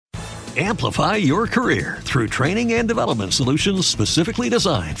Amplify your career through training and development solutions specifically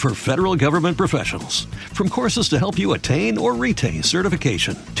designed for federal government professionals. From courses to help you attain or retain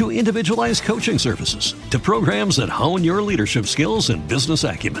certification, to individualized coaching services, to programs that hone your leadership skills and business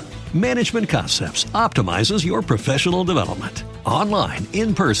acumen, Management Concepts optimizes your professional development. Online,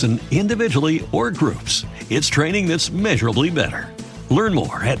 in person, individually, or groups, it's training that's measurably better. Learn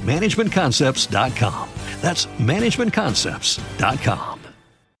more at managementconcepts.com. That's managementconcepts.com.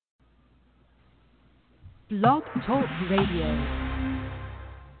 Blog Talk Radio.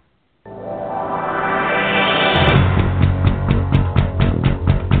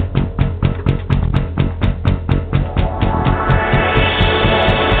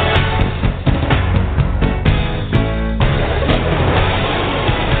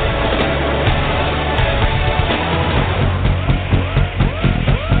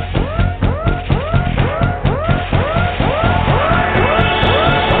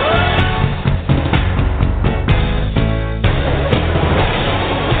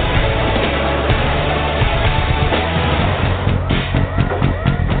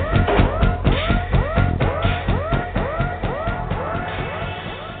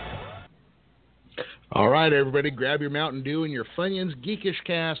 Everybody, grab your Mountain Dew and your Funyuns. Geekish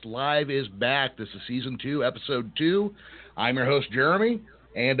Cast Live is back. This is Season 2, Episode 2. I'm your host, Jeremy,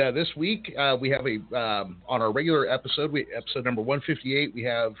 and this week we have on our regular episode, episode number 158, we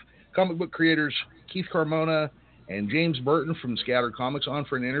have comic book creators Keith Carmona and James Burton from Scattered Comics on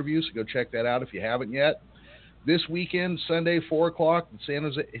for an interview, so go check that out if you haven't yet. This weekend, Sunday, 4 o'clock, at San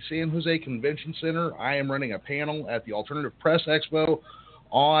Jose Convention Center, I am running a panel at the Alternative Press Expo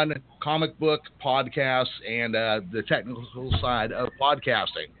on comic book podcasts and the technical side of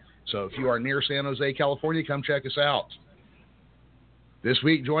podcasting. So if you are near San Jose, California, come check us out. This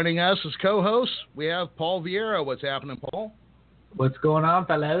week joining us as co-hosts, we have Paul Vieira. What's happening, Paul? What's going on,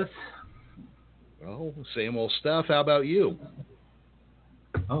 fellas? Oh, same old stuff. How about you?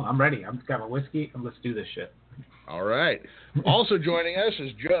 Oh, I'm ready. I've got my whiskey, and let's do this shit. All right. Also joining us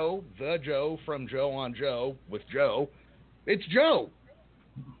is Joe, the Joe from Joe on Joe with Joe. It's Joe.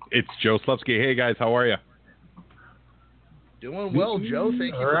 It's Joe Slupski. Hey, guys, how are you? Doing well, Joe.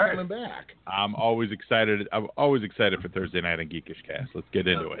 Thank you for coming back. I'm always excited. I'm always excited for Thursday night on Geekish Cast. Let's get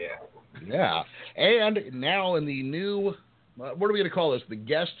into it. Yeah. And now in the new, what are we going to call this? The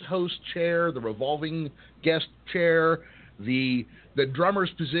guest host chair, the revolving guest chair, the drummer's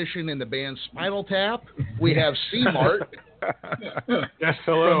position in the band Spinal Tap, we have C-Mart. Yes,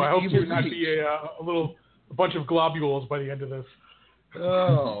 hello. I hope to not be a bunch of globules by the end of this.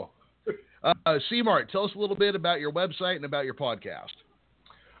 Oh. C-Mart, tell us a little bit about your website and about your podcast.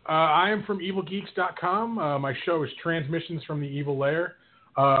 I am from evilgeeks.com. My show is Transmissions from the Evil Lair.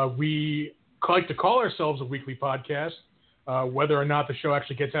 We like to call ourselves a weekly podcast. Whether or not the show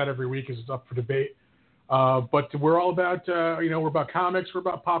actually gets out every week is up for debate. But we're all about, we're about comics. We're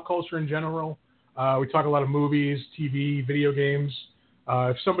about pop culture in general. We talk a lot of movies, TV, video games.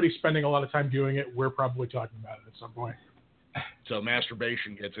 If somebody's spending a lot of time doing it, we're probably talking about it at some point. So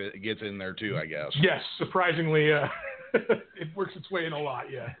masturbation gets in there too, I guess. Yes, surprisingly, it works its way in a lot,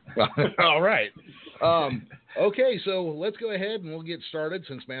 yeah. All right. Okay, so let's go ahead and we'll get started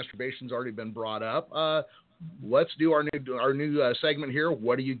since masturbation's already been brought up. Let's do our new segment here.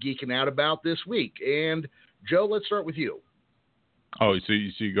 What are you geeking out about this week? And Joe, let's start with you. Oh, so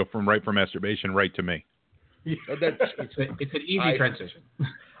you go from masturbation right to me. It's an easy transition.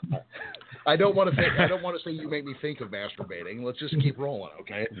 I don't want to say you make me think of masturbating. Let's just keep rolling,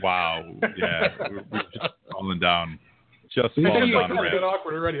 okay? Wow. Yeah. We're just falling down. Just falling down. It's a bit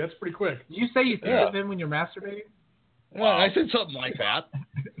awkward already. That's pretty quick. Did you say you think of him when you're masturbating? Well, I said something like that.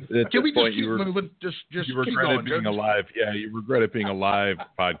 Can we just keep moving? Just you regretted being alive. Yeah, you regretted being a live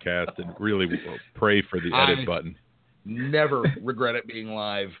podcast and really pray for the edit button. Never regret it being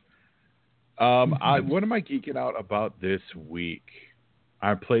live. What am I geeking out about this week?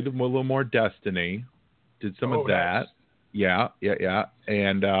 I played a little more Destiny. Did some of that. Nice. Yeah.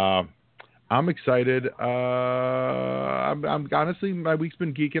 And I'm excited. I'm honestly, my week's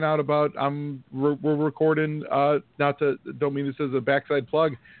been geeking out about. We're recording. Don't mean this as a backside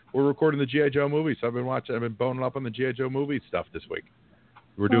plug. We're recording the G.I. Joe movie, so I've been boning up on the G.I. Joe movie stuff this week.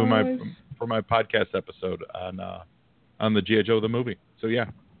 We're doing my podcast episode on the G.I. Joe the movie. So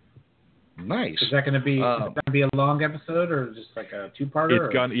yeah. Nice. Is that going to be a long episode or just like a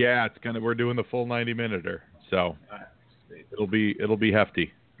two-parter? It's gonna. We're doing the full 90-minuter, so it'll be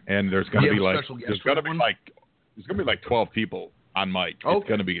hefty, and there's gonna be like 12 people on mic. Okay. It's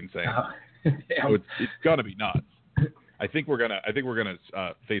gonna be insane. So it's gonna be nuts. I think we're gonna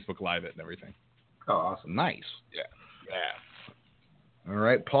Facebook Live it and everything. Oh, awesome! Nice. Yeah. All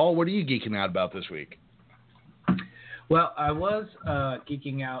right, Paul, what are you geeking out about this week? Well, I was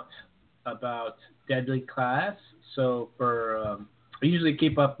geeking out about Deadly Class. So I usually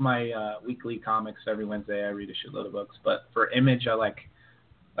keep up my weekly comics every Wednesday. I read a shitload of books. But for Image, I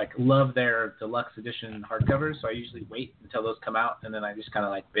love their deluxe edition hardcovers. So I usually wait until those come out, and then I just kind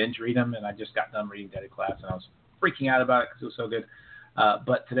of binge read them. And I just got done reading Deadly Class, and I was freaking out about it because it was so good.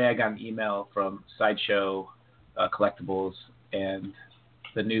 But today I got an email from Sideshow Collectibles, and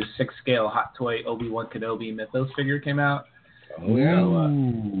the new 6-scale Hot Toy Obi-Wan Kenobi Mythos figure came out. Oh, yeah.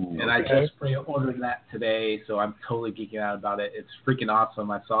 And I just pre-ordered that today, so I'm totally geeking out about it. It's freaking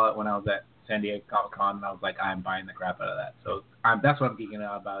awesome. I saw it when I was at San Diego Comic-Con, and I was like, I'm buying the crap out of that. So that's what I'm geeking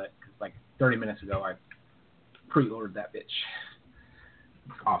out about it, because 30 minutes ago I pre-ordered that bitch.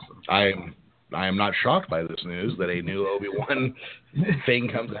 It's awesome. I am not shocked by this news that a new Obi-Wan thing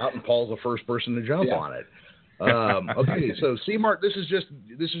comes out and Paul's the first person to jump on it. Okay, so C-Mart, this is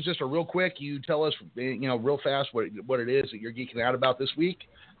just a real quick. You tell us, real fast what it is that you're geeking out about this week.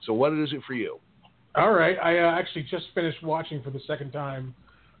 So what is it for you? All right, I actually just finished watching for the second time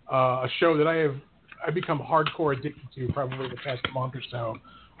a show that I've become hardcore addicted to probably the past month or so.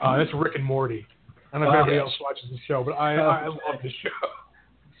 That's Rick and Morty. I don't know if anybody else watches the show, but I love the show.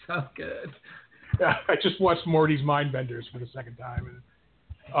 Sounds good. Yeah, I just watched Morty's Mindbenders for the second time, and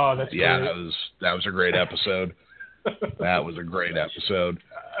that's great. that was a great episode. That was a great episode.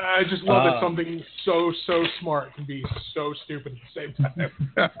 I just love that something so smart can be so stupid at the same time.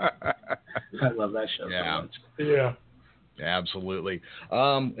 I love that show so much. Yeah. Absolutely.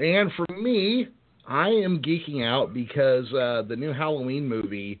 And for me, I am geeking out because the new Halloween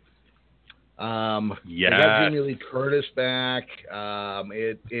movie, they got Jamie Lee Curtis back.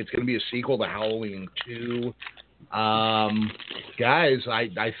 It's going to be a sequel to Halloween 2. Guys,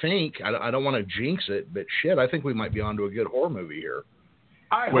 I think, I don't want to jinx it, but shit, I think we might be onto a good horror movie here.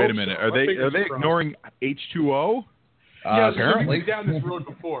 Wait a minute. So. Are they ignoring H2O? Yeah, apparently. They've been down this road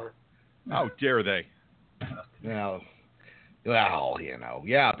before. How dare they?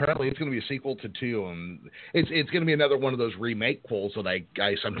 Apparently it's going to be a sequel to 2, and it's going to be another one of those remake quels that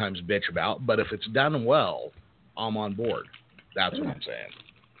I sometimes bitch about, but if it's done well, I'm on board. That's what I'm saying.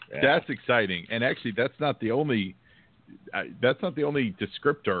 Yeah. That's exciting, and actually, that's not the only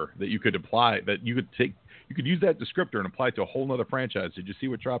descriptor that you could apply. That you could take. You could use that descriptor and apply it to a whole other franchise. Did you see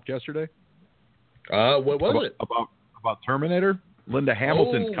what dropped yesterday? What was it? About Terminator? Linda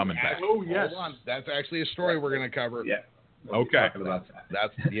Hamilton's coming back. Oh, yes. Hold on. That's actually a story we're going to cover. Yeah. Okay. About that.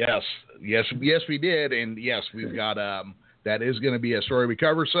 That's yes, we did, and yes, we've got that is going to be a story we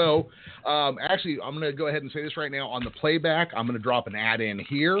cover. So, actually, I'm going to go ahead and say this right now on the playback. I'm going to drop an ad in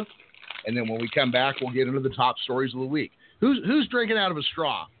here, and then when we come back, we'll get into the top stories of the week. Who's drinking out of a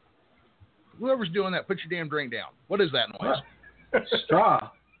straw? Whoever's doing that, put your damn drink down. What is that noise? Straw.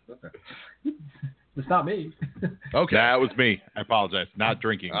 It's not me. Okay, that was me. I apologize. Not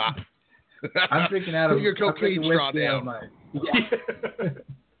drinking. I'm drinking out of your cocaine straw down.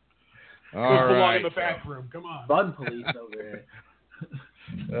 All right. In the bathroom. Come on. Bun police over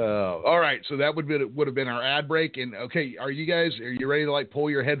here. All right. So that would have been our ad break. And okay, are you ready to pull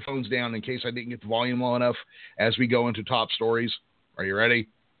your headphones down in case I didn't get the volume low enough as we go into top stories? Are you ready?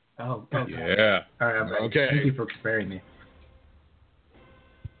 Oh, okay. Yeah. All right, I'm ready. Okay. Thank you for sparing me.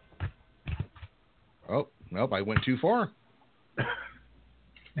 Oh, nope, I went too far. Yeah,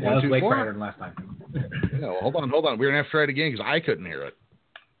 that was way quieter than last time. Yeah, well, hold on. We're going to have to try it again because I couldn't hear it.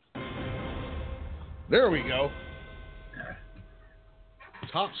 There we go.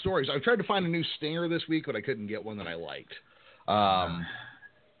 Top stories. I tried to find a new stinger this week, but I couldn't get one that I liked.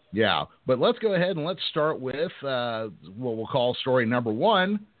 Yeah, but let's go ahead and let's start with what we'll call story number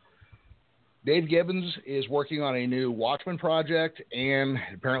 1. Dave Gibbons is working on a new Watchmen project, and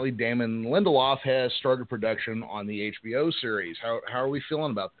apparently Damon Lindelof has started production on the HBO series. How are we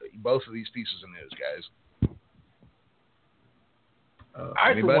feeling about both of these pieces of news, guys?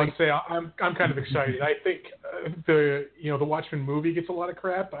 I for one say I'm kind of excited. I think the Watchmen movie gets a lot of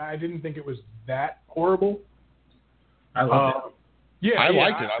crap, but I didn't think it was that horrible. I loved it. Yeah, I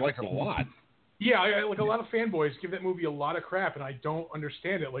liked it. I liked it a lot. Yeah, I like a lot of fanboys give that movie a lot of crap, and I don't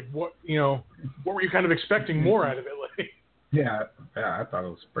understand it. Like, what were you kind of expecting more out of it? Like, yeah, I thought it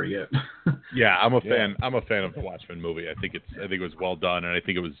was pretty good. Yeah, I'm a fan. I'm a fan of the Watchmen movie. I think it was well done, and I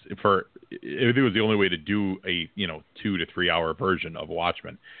think it was the only way to do a 2 to 3 hour version of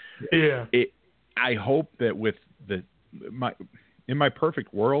Watchmen. Yeah. I hope that with in my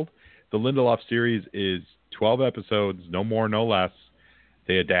perfect world, the Lindelof series is 12 episodes, no more, no less.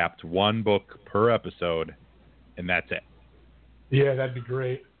 They adapt one book per episode, and that's it. Yeah, that'd be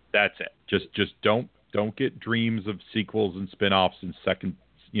great. That's it. Just don't Don't get dreams of sequels and spin-offs and second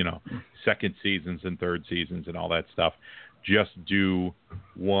seasons and third seasons and all that stuff. Just do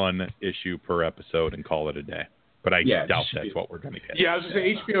one issue per episode and call it a day. But I doubt that's what we're going to get. Yeah, I was going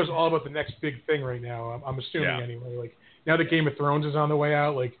to say HBO is all about the next big thing right now. I'm assuming anyway. Like now that Game of Thrones is on the way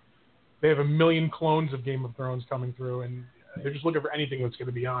out, like they have 1 million clones of Game of Thrones coming through, and they're just looking for anything that's going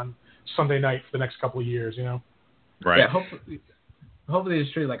to be on Sunday night for the next couple of years. Right. Yeah. Hopefully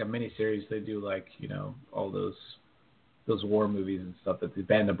it's treated like a mini series. They do like all those war movies and stuff that the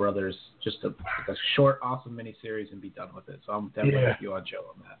Band of Brothers, just a short, awesome mini series and be done with it. So I'm definitely with you on Joe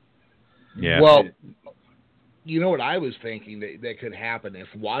on that. Yeah. Well, you know what I was thinking that could happen if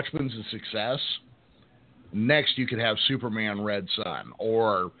Watchmen's a success. Next, you could have Superman Red Sun,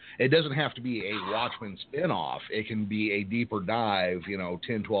 or it doesn't have to be a Watchmen spinoff. It can be a deeper dive,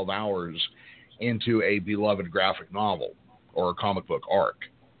 10, 12 hours into a beloved graphic novel or a comic book arc.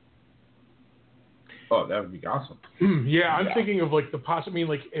 Oh, that would be awesome. I'm thinking of like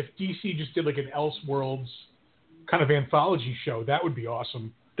if DC just did like an Elseworlds kind of anthology show, that would be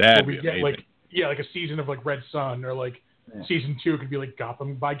awesome. That'd be amazing. Like a season of like Red Sun, or like season 2 could be like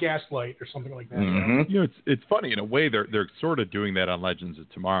Gotham by Gaslight or something like that. Mm-hmm. It's funny in a way. They're sort of doing that on Legends of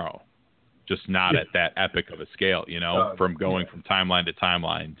Tomorrow, just not at that epic of a scale. From going from timeline to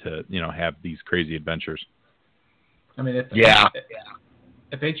timeline to have these crazy adventures. I mean,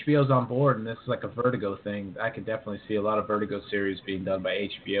 if HBO's on board and this is like a Vertigo thing, I could definitely see a lot of Vertigo series being done by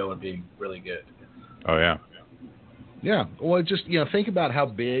HBO and being really good. Oh yeah. Yeah. Well, just think about how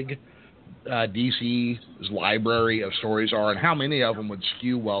big DC's library of stories are, and how many of them would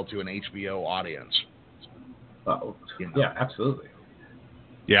skew well to an HBO audience. Yeah, absolutely.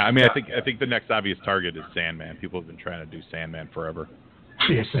 Yeah, I mean, I think the next obvious target is Sandman. People have been trying to do Sandman forever.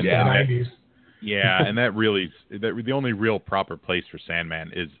 Since the 90s. Yeah, and the only real proper place for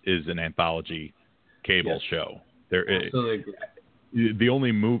Sandman is an anthology cable show. Absolutely. The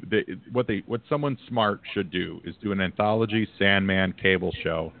only move what someone smart should do is do an anthology Sandman cable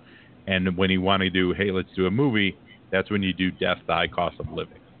show, and when you want to do, hey, let's do a movie, that's when you do Death, the High Cost of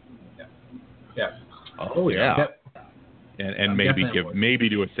Living. Yeah. Oh yeah. And maybe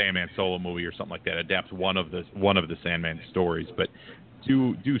do a Sandman solo movie or something like that. Adapt one of the Sandman stories, but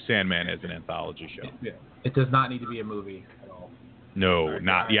do Sandman as an anthology show. Yeah. It does not need to be a movie at all. No,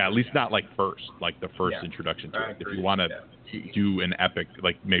 not at least not like the first introduction to it. If you want to do an epic,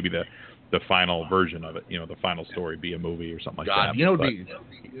 like maybe the final version of it, the final story be a movie or something like that.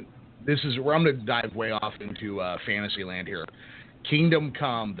 This is where I'm going to dive way off into fantasy land here. Kingdom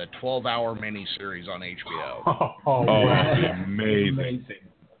Come, the 12-hour miniseries on HBO. Wow. Amazing.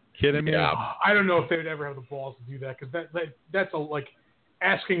 Kidding me? Yeah. I don't know if they would ever have the balls to do that, because that's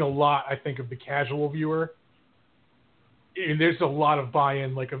asking a lot, I think, of the casual viewer. And there's a lot of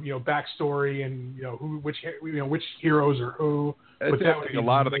buy-in, like of backstory and which heroes are who. It's asking a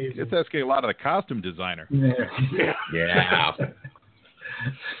lot of the costume designer. Yeah.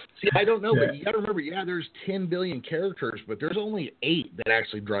 See, I don't know, but you got to remember, there's 10 billion characters, but there's only 8 that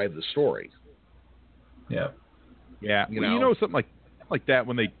actually drive the story. Yeah. Yeah. Something like that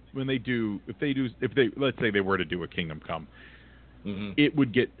when they do let's say they were to do a Kingdom Come, it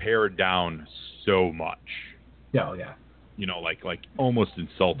would get pared down so much. Yeah. Yeah. Like almost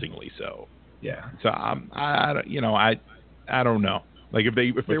insultingly so. Yeah. So I don't know. Like if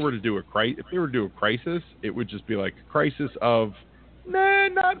they were to do a Crisis, it would just be like Crisis of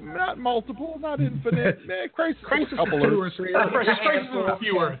not multiple, not infinite. Crisis of a couple or three. Crisis of a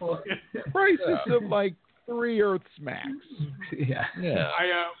few Earths. Crisis of like 3 Earths max. Yeah.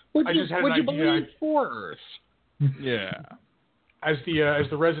 I just had an idea. 4 Earths. Yeah. As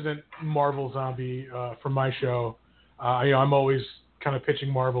the resident Marvel zombie from my show, I'm always kind of pitching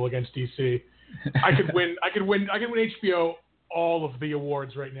Marvel against DC. I could win HBO all of the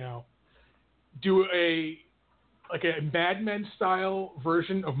awards right now. Do a Mad Men style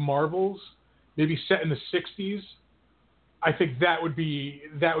version of Marvel's, maybe set in the 60s. I think that would be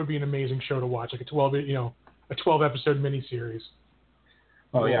an amazing show to watch, like a 12 episode miniseries.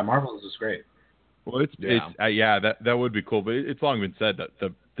 Oh yeah, Marvel's is great. Well, that would be cool, but it's long been said that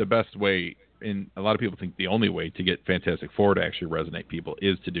the best way, and a lot of people think the only way to get Fantastic Four to actually resonate people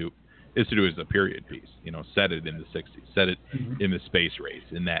is to do as a period piece. Set it in the 60s, set it in the space race,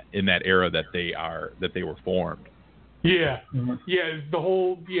 in that era that they were formed. Yeah, the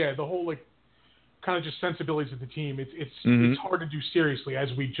whole like kind of just sensibilities of the team. It's hard to do seriously, as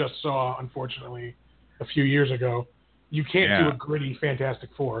we just saw, unfortunately, a few years ago. You can't do a gritty Fantastic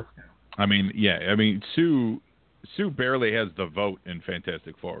Four. I mean, Sue barely has the vote in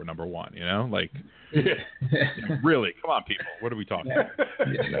Fantastic Four number 1. Really, come on, people. What are we talking about?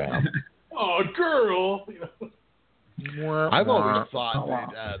 Oh, girl. I've always thought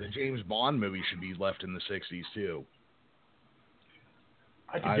that the James Bond movie should be left in the 60s, too.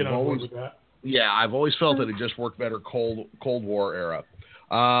 I could get on board with that. Yeah, I've always felt that it just worked better Cold War era.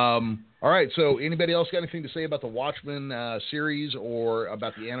 All right, so anybody else got anything to say about the Watchmen series or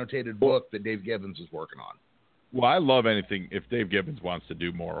about the annotated book that Dave Gibbons is working on? Well, I love anything. If Dave Gibbons wants to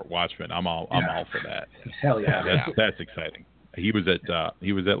do more Watchmen, I'm all for that. Hell yeah. That's exciting. He was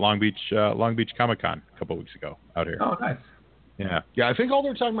at Long Beach Comic-Con a couple of weeks ago out here. Oh, nice. Yeah, I think all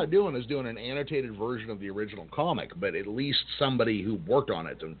they're talking about doing is doing an annotated version of the original comic, but at least somebody who worked on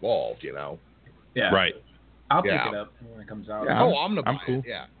it's involved, you know? Yeah. Right. I'll pick it up when it comes out. Yeah. I'm gonna buy cool. it.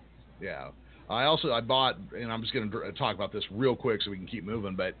 Yeah. I bought, and I'm just going to talk about this real quick so we can keep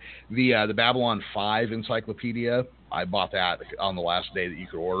moving, but the Babylon 5 encyclopedia, I bought that on the last day that you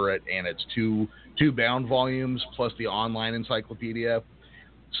could order it, and it's two bound volumes plus the online encyclopedia,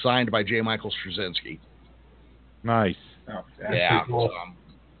 signed by J. Michael Straczynski. Nice. Oh, yeah. Cool.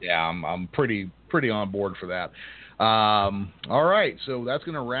 So I'm pretty on board for that. All right, so that's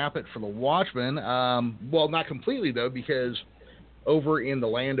going to wrap it for the Watchmen. Well, not completely though, because over in the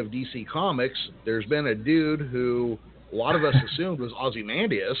land of DC Comics, there's been a dude who a lot of us assumed was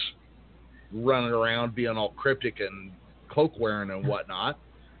Ozymandias, running around being all cryptic and cloak wearing and whatnot,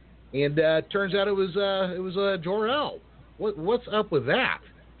 and turns out it was Jor-El. What's up with that,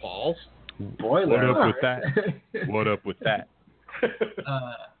 Paul? Boiler. What up with that?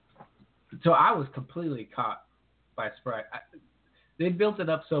 So I was completely caught by surprise. They built it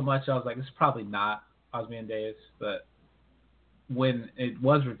up so much, I was like, this is probably not Ozymandias, but when it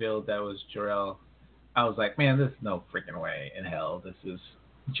was revealed that it was Jor-El, I was like, man, there's no freaking way in hell this is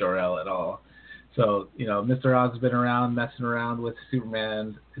Jor-El at all. So, Mr. Oz has been around, messing around with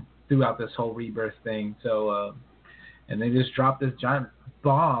Superman throughout this whole rebirth thing. So, and they just dropped this giant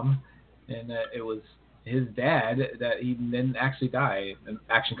bomb, and it was his dad that he didn't actually die in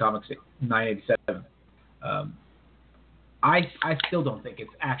Action Comics 987. I still don't think it's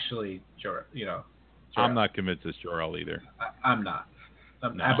actually Jor-El. I'm not convinced it's Jor-El either. I'm not.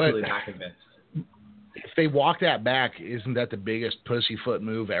 I'm absolutely not convinced. If they walk that back, isn't that the biggest pussyfoot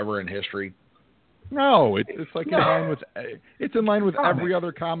move ever in history? No, it's like in line with every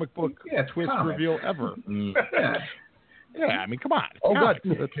other comic book twist reveal ever. Yeah, I mean, come on. Oh, God.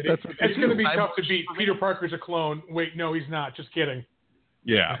 It's going to be tough to beat. Peter Parker's a clone. Wait, no, he's not. Just kidding.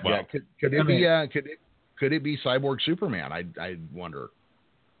 Yeah. Well, could it be Cyborg Superman? I wonder,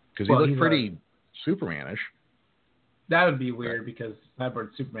 because he looked pretty Superman-ish. That would be weird because Cyborg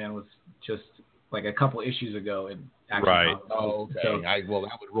Superman was just like a couple issues ago in Action Comics. Oh, okay. So,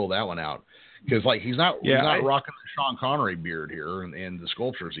 that would rule that one out because he's not rocking the Sean Connery beard here and the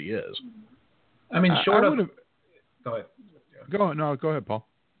sculptures he is. I mean, go ahead. Go ahead, Paul.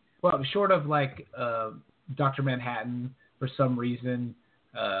 Well, short of Dr. Manhattan for some reason,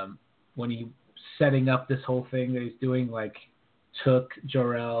 when he setting up this whole thing that he's doing, took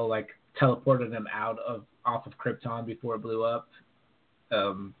Jor-El, teleported him off of Krypton before it blew up.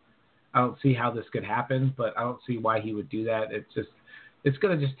 I don't see how this could happen, but I don't see why he would do that. It's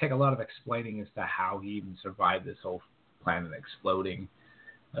going to just take a lot of explaining as to how he even survived this whole planet exploding.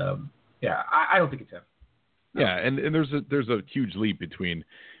 I don't think it's him. Yeah, and there's a huge leap between,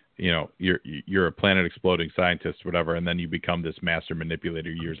 you're a planet exploding scientist, whatever, and then you become this master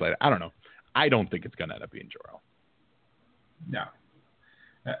manipulator years later. I don't know. I don't think it's going to end up being Jor-El. No,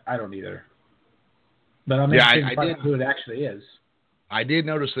 I don't either. But I'm interested in who it actually is. I did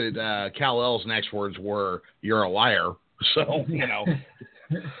notice that Kal-El's next words were, "You're a liar." So,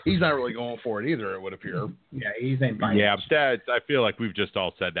 he's not really going for it either, it would appear. Yeah, he's ain't buying it. Dads, I feel like we've just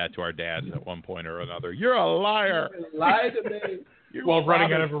all said that to our dads at one point or another. You're a liar. You lied to me. While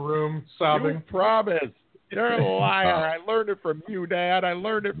running out of a room, sobbing. You promised. You're a liar. I learned it from you, Dad. I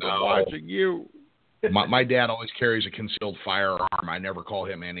learned it from watching you. My dad always carries a concealed firearm. I never call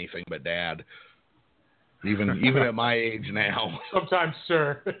him anything but Dad. Even at my age now. Sometimes,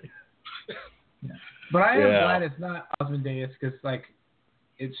 sir. Yeah. But I am glad it's not Ozymandias because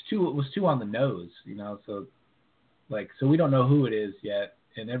it was too on the nose, so we don't know who it is yet,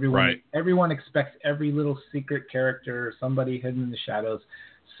 and everyone expects every little secret character, somebody hidden in the shadows,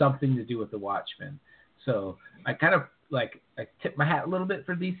 something to do with the Watchmen. So I kind of I tip my hat a little bit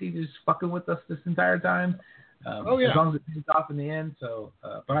for DC just fucking with us this entire time. As long as it pays off in the end. So,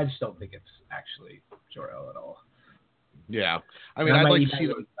 but I just don't think it's actually Jor-El at all. Yeah, I mean, I'd like to see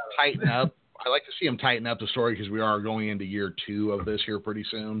them tighten up. I like to see them tighten up the story because we are going into year 2 of this here pretty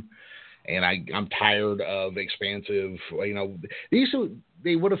soon, and I'm tired of expansive.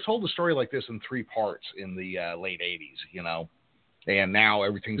 They would have told the story like this in 3 parts in the late '80s. And now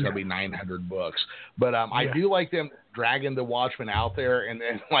everything's going to be 900 books. But I do like them dragging the Watchmen out there and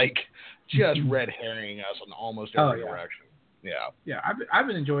then, like, just red herring us in almost every direction. Yeah. Yeah, I've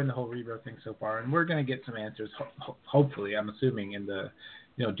been enjoying the whole Rebirth thing so far, and we're going to get some answers, hopefully, I'm assuming, in the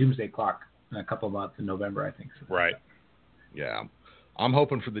Doomsday Clock in a couple of months in November, I think. So. Right. Yeah. I'm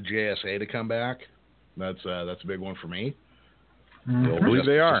hoping for the JSA to come back. That's a big one for me. I believe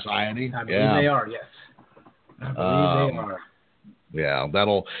they are. Society. I believe they are, yes. I believe they are. Yeah,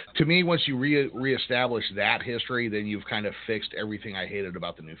 that'll, to me, once you reestablish that history, then you've kind of fixed everything I hated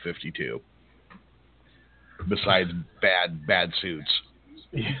about the New 52. Besides bad suits.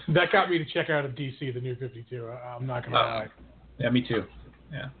 Yeah, that got me to check out of DC, the New 52. I'm not going to lie. Yeah, me too.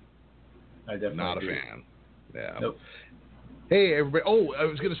 Yeah. I definitely Not agree. a fan. Yeah. Nope. Hey, everybody. Oh, I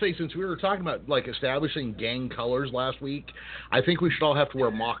was going to say, since we were talking about, like, establishing gang colors last week, I think we should all have to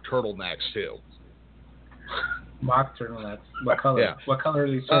wear mock turtlenecks, too. Mock turtlenecks. What color? Yeah. What color are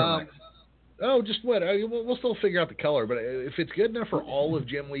these turtlenecks? Just what? We'll still figure out the color, but if it's good enough for all of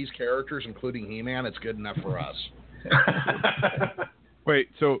Jim Lee's characters, including He-Man, it's good enough for us. Wait,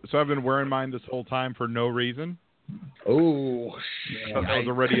 so I've been wearing mine this whole time for no reason? Oh, that was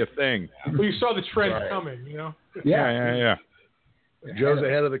already a thing. Well, you saw the trend coming, Yeah. Joe's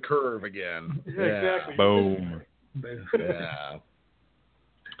ahead of the curve again. Yeah, exactly. Boom. Yeah.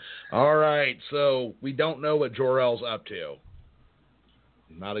 All right, so we don't know what Jor-El's up to.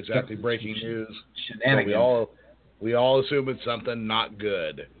 Not exactly breaking news. Shenanigans. We all assume it's something not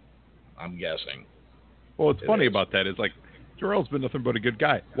good, I'm guessing. Well, what's funny about that is, like, Jor-El's been nothing but a good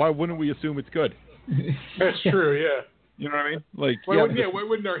guy. Why wouldn't we assume it's good? That's true, yeah. You know what I mean? Like, why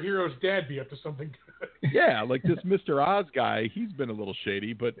wouldn't our hero's dad be up to something good? Yeah, like this Mr. Oz guy, he's been a little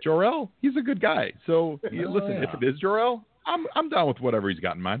shady, but Jor-El, he's a good guy. So, listen, if it is Jor-El, I'm down with whatever he's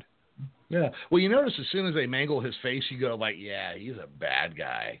got in mind. Yeah. Well, you notice as soon as they mangle his face, you go like, yeah, he's a bad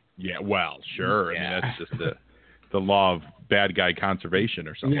guy. Yeah, well, sure. Yeah. I mean, that's just the law of bad guy conservation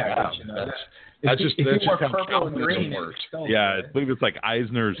or something. Yeah, that's just how capitalism works. Yeah, I believe it's like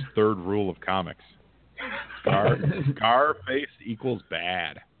Eisner's third rule of comics. Scar face equals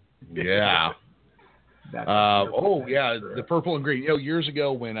bad. Yeah. The purple and green. Years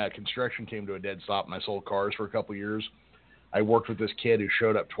ago when construction came to a dead stop and I sold cars for a couple of years, I worked with this kid who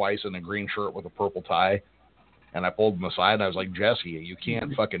showed up twice in a green shirt with a purple tie. And I pulled him aside and I was like, Jesse, you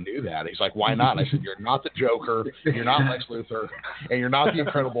can't fucking do that. He's like, why not? And I said, you're not the Joker, you're not Lex Luthor, and you're not the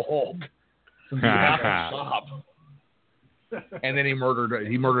Incredible Hulk. You have to stop. And then he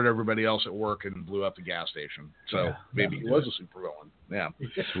murdered everybody else at work and blew up the gas station. So maybe he was a supervillain. Yeah.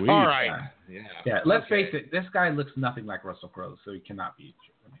 Sweet. All right. Yeah. Let's face it. This guy looks nothing like Russell Crowe, so he cannot be.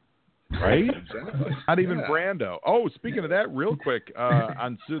 Right? Exactly. Not even Brando. Oh, speaking of that, real quick,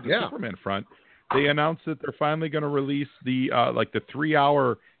 on the Superman front, they announced that they're finally going to release the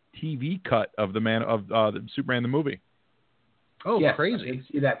 3-hour TV cut of the Superman the movie. Oh, yes, crazy! I did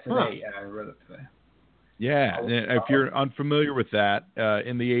see that today. Yeah, I read it today. Yeah, and if you're unfamiliar with that,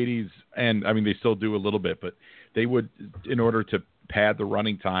 in the 80s, and I mean they still do a little bit, but they would, in order to pad the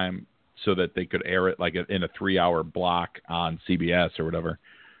running time so that they could air it like in a 3-hour block on CBS or whatever,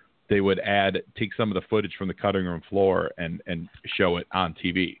 they would take some of the footage from the cutting room floor and show it on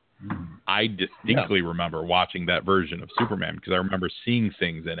TV. I distinctly remember watching that version of Superman because I remember seeing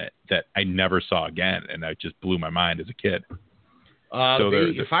things in it that I never saw again, and that just blew my mind as a kid.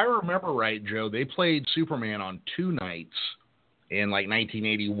 If I remember right, Joe, they played Superman on 2 nights in like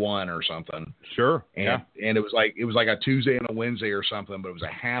 1981 or something. Sure. And it was like a Tuesday and a Wednesday or something, but it was a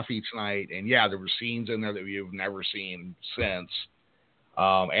half each night. And there were scenes in there that you've never seen since.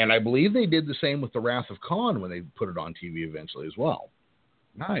 And I believe they did the same with The Wrath of Khan when they put it on TV eventually as well.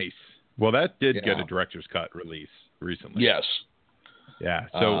 Nice. Well, that did get a director's cut release recently. Yes. Yeah.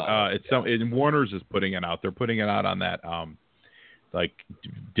 So Warner's is putting it out. They're putting it out on that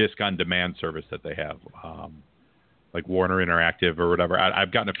disc on demand service that they have, like Warner Interactive or whatever.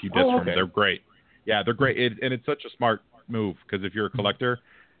 I've gotten a few discs from them. They're great. Yeah, they're great. And it's such a smart move because if you're a collector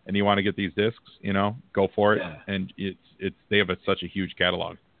and you want to get these discs, go for it. Yeah. And they have such a huge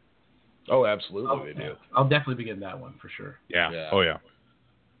catalog. Oh, absolutely, they do. I'll definitely be getting that one for sure. Yeah. Oh, yeah.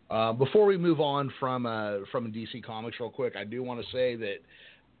 Before we move on from DC Comics real quick, I do want to say that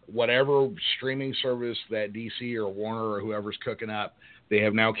whatever streaming service that DC or Warner or whoever's cooking up, they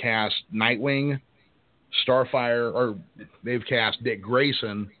have now cast Nightwing, Starfire, or they've cast Dick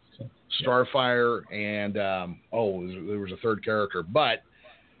Grayson, Starfire, and there was a third character. But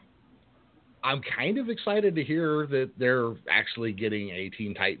I'm kind of excited to hear that they're actually getting a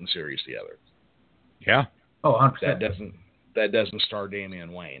Teen Titans series together. Yeah. Oh, 100%. That doesn't star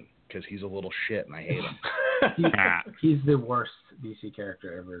Damian Wayne because he's a little shit and I hate him. He's the worst DC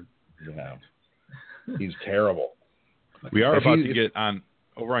character ever. Yeah. He's terrible. We are about to get on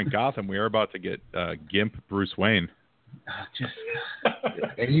over on Gotham. We are about to get Gimp Bruce Wayne.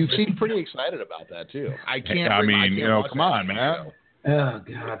 And you seem pretty excited about that too. I can't. Come on, man. Oh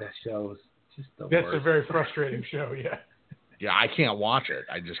God, that show was just the worst. That's a very frustrating show. Yeah. Yeah, I can't watch it.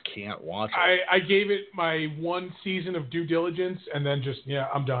 I just can't watch it. I gave it my one season of due diligence, and then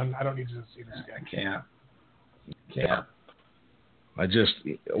I'm done. I don't need to see this again. I can't.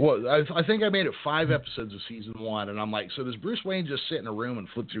 I think I made it 5 episodes of season 1, and I'm like, so does Bruce Wayne just sit in a room and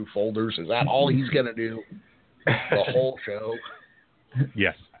flip through folders? Is that all he's gonna do the whole show?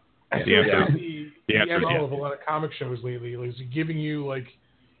 Yes. The MO of a lot of comic shows lately is giving you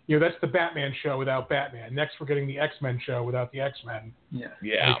that's the Batman show without Batman. Next, we're getting the X-Men show without the X-Men.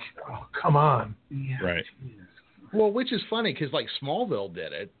 Yeah. Oh, come on. Yeah. Right. Well, which is funny because Smallville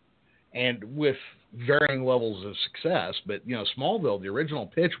did it, and with varying levels of success. But Smallville, the original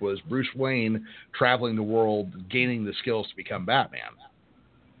pitch was Bruce Wayne traveling the world, gaining the skills to become Batman.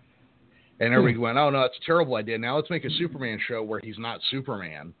 And everybody went, "Oh no, it's a terrible idea. Now let's make a Superman show where he's not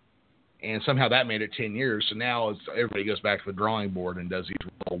Superman." And somehow that made it 10 years. So now everybody goes back to the drawing board and does these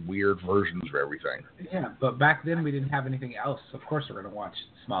real weird versions of everything. Yeah, but back then we didn't have anything else. Of course we're going to watch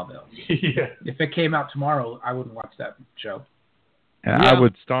Smallville. Yeah. If it came out tomorrow, I wouldn't watch that show. And I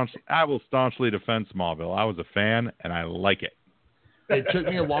will staunchly defend Smallville. I was a fan, and I like it. It took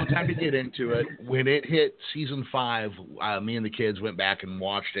me a long time to get into it. When it hit season 5, me and the kids went back and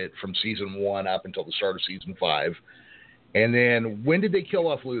watched it from season 1 up until the start of season 5. And then when did they kill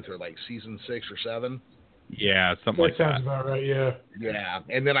off Luthor? Like season 6 or 7? Yeah, something like that. Sounds about right, yeah. Yeah,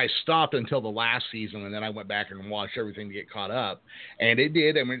 and then I stopped until the last season, and then I went back and watched everything to get caught up. And it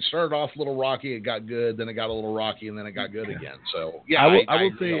did. I mean, it started off a little rocky, it got good, then it got a little rocky, and then it got good again. So, yeah, I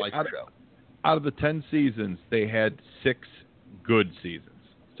will say, like the show. Out of the 10 seasons, they had 6 good seasons.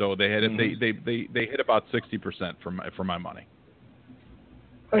 So they had they hit about 60% for my money.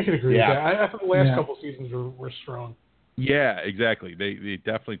 I can agree with that. I thought the last couple seasons were strong. Yeah, exactly. They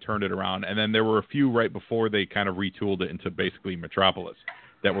definitely turned it around. And then there were a few right before they kind of retooled it into basically Metropolis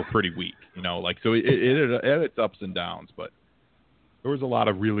that were pretty weak. So it had its ups and downs, but there was a lot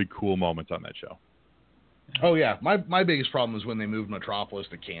of really cool moments on that show. Oh, yeah. My biggest problem is when they moved Metropolis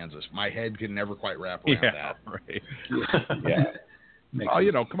to Kansas. My head could never quite wrap around that. Right. Yeah.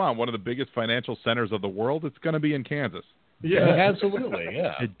 Come on. One of the biggest financial centers of the world, it's going to be in Kansas. Yeah, absolutely.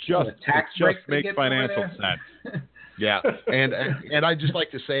 Yeah. It just makes financial sense. Yeah, and I just like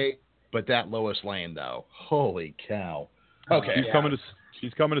to say, but that Lois Lane though, holy cow! Okay,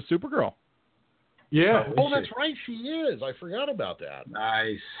 she's coming to Supergirl. Yeah. Oh, that's right, she is. I forgot about that.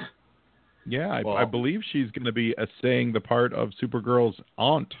 Nice. Yeah, I believe she's going to be saying the part of Supergirl's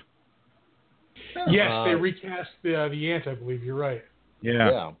aunt. Yes, they recast the aunt. I believe you're right.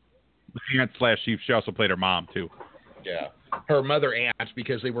 Yeah. The aunt / she also played her mom too. Yeah. Her mother aunt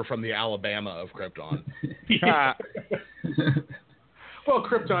because they were from the Alabama of Krypton. Well,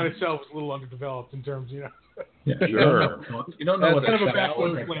 Krypton itself is a little underdeveloped in terms, Yeah, sure. You don't know what kind of a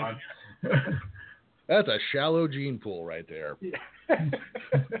backward planet. That's a shallow gene pool right there. Yeah.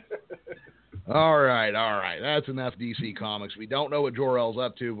 All right. That's enough DC Comics. We don't know what Jor-El's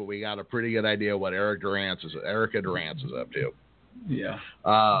up to, but we got a pretty good idea what Erica Durance is up to. Yeah.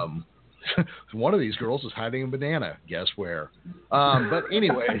 One of these girls is hiding a banana. Guess where? But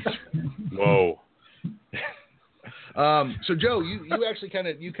anyways. Whoa. So Joe, you actually kind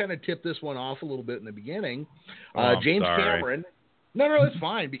of tipped this one off a little bit in the beginning. James sorry. Cameron. No, it's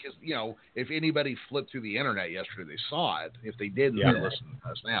fine because if anybody flipped through the internet yesterday, they saw it. If they didn't, they're listening to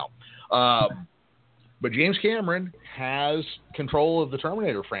us now. But James Cameron has control of the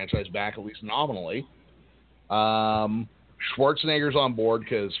Terminator franchise back, at least nominally. Schwarzenegger's on board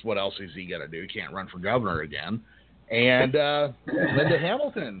because what else is he going to do? He can't run for governor again. And Linda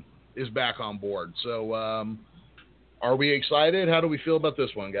Hamilton is back on board. So are we excited? How do we feel about this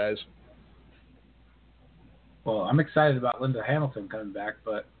one, guys? Well, I'm excited about Linda Hamilton coming back,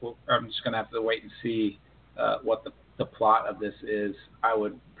 but I'm just going to have to wait and see what the plot of this is. I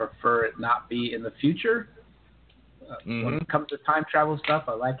would prefer it not be in the future. When it comes to time travel stuff,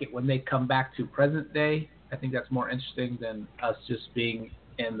 I like it when they come back to present day. I think that's more interesting than us just being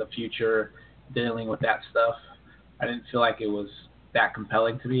in the future dealing with that stuff. I didn't feel like it was that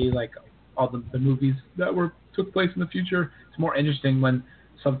compelling to me, like all the movies that took place in the future. It's more interesting when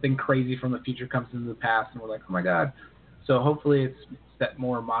something crazy from the future comes into the past and we're like, oh my God. So hopefully it's set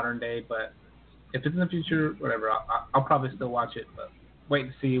more modern day, but if it's in the future, whatever, I'll probably still watch it, but wait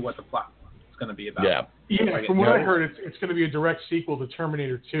to see what the plot is going to be about. Yeah, from what I heard, it's going to be a direct sequel to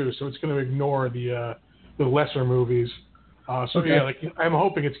Terminator 2, so it's going to ignore the the lesser movies. Okay. Yeah, like I'm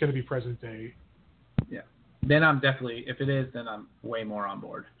hoping it's going to be present day. Yeah. Then I'm definitely, if it is, then I'm way more on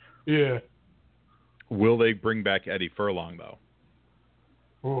board. Yeah. Will they bring back Eddie Furlong though?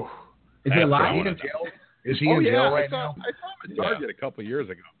 Ooh. Is he alive? Is he in jail right now? I saw him at Target a couple years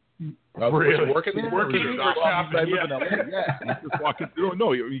ago. Really? Working there? Working or shopping? Yeah. He's just walking through.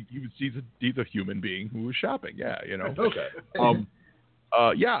 No, he's a human being who was shopping. Yeah, you know. Okay.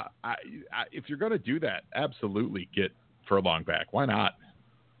 Yeah. If you're gonna do that, absolutely get Furlong back. Why not?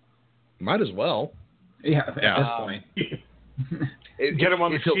 Might as well. Yeah. At this point. Get him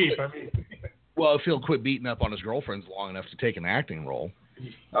on the cheap. Well, if he'll quit beating up on his girlfriends long enough to take an acting role.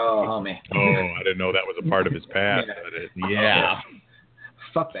 Oh, man. Oh, I didn't know that was a part of his past. Yeah.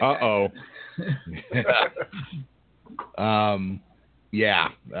 Fuck that guy. Yeah.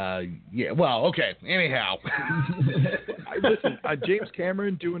 Yeah. Well, okay. Anyhow. Listen, James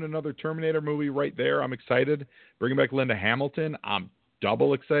Cameron doing another Terminator movie right there. I'm excited. Bringing back Linda Hamilton. I'm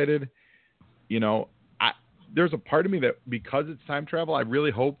double excited. You know, there's a part of me that because it's time travel, I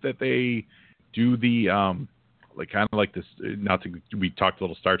really hope that they do the like kind of like this. We talked a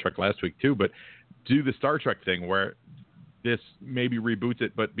little Star Trek last week too, but do the Star Trek thing where this maybe reboots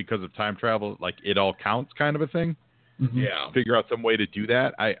it, but because of time travel, like it all counts kind of a thing. Mm-hmm. Yeah. Figure out some way to do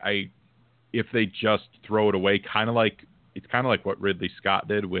that. If they just throw it away, kind of like what Ridley Scott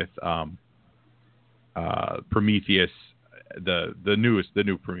did with Prometheus, the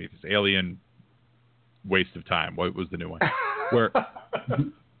new Prometheus, Alien, Waste of Time. What was the new one?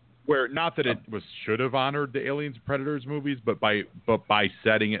 Where not that it should have honored the Aliens and Predators movies, but by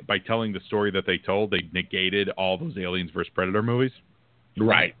telling the story that they told, they negated all those Aliens versus Predator movies.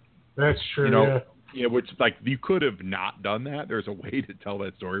 Right. That's true. You know, yeah, which like you could have not done that. There's a way to tell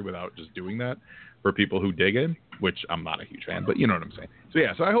that story without just doing that for people who dig in, which I'm not a huge fan, but you know what I'm saying. So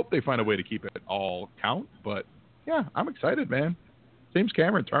yeah, so I hope they find a way to keep it all count. But yeah, I'm excited, man. James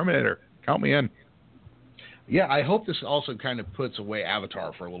Cameron, Terminator, count me in. Yeah, I hope this also kind of puts away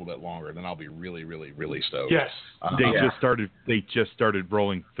Avatar for a little bit longer. Then I'll be really, really, really stoked. Yes, They just started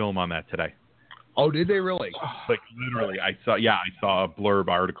rolling film on that today. Oh, did they really? Like literally, I saw a blurb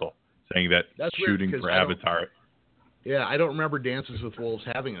article saying that that's shooting for Avatar. Yeah, I don't remember Dances with Wolves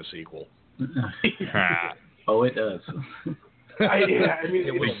having a sequel. Oh, it does. I mean,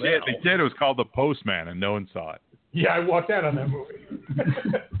 they said it was called The Postman, and no one saw it. Yeah, I walked out on that movie.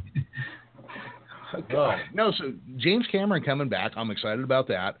 Oh, no, so James Cameron coming back, I'm excited about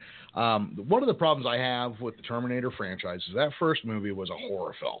that. One of the problems I have with the Terminator franchise is that first movie was a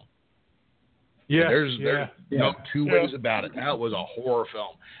horror film. Yeah, there's no two ways about it. That was a horror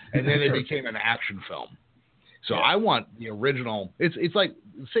film, and then it became an action film. So I want the original. It's like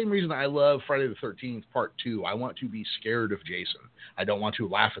the same reason I love Friday the 13th Part 2. I want to be scared of Jason. I don't want to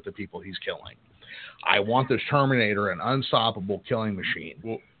laugh at the people he's killing. I want this Terminator an unstoppable killing machine.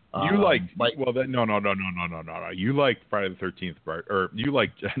 Well, you no. You like Friday the 13th part, or you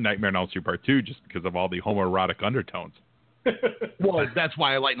like Nightmare on Elm Street Part 2 just because of all the homoerotic undertones. Well, that's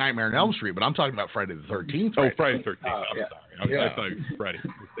why I like Nightmare on Elm Street, but I'm talking about Friday the 13th. Right? Oh, Friday the 13th. I'm sorry. I thought it was Freddy. I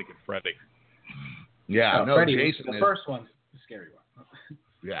was thinking Freddy. Yeah, no, Freddy, Jason. The first one's the scary one.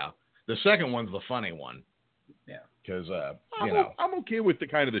 Yeah, the second one's the funny one. Yeah, because I'm okay with the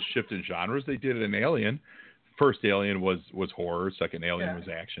kind of the shift in genres they did in Alien. First Alien was horror. Second Alien was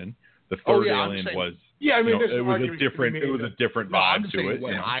action. The third Alien was. Yeah, I mean, it was a different vibe to it.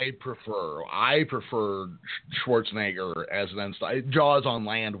 I prefer Schwarzenegger as an Jaws on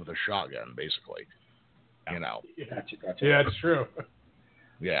land with a shotgun, basically. You know. Gotcha. Yeah, it's true.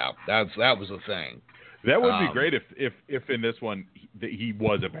 Yeah, that was the thing. That would be great if in this one he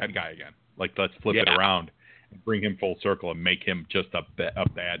was a bad guy again. Like let's flip it around and bring him full circle and make him just a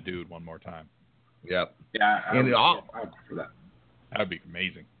bad dude one more time. Yep. Yeah, I prefer that. That would be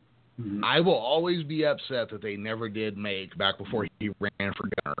amazing. Mm-hmm. I will always be upset that they never did make, back before he ran for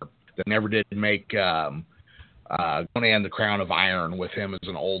governor, they never did make Conan the Crown of Iron with him as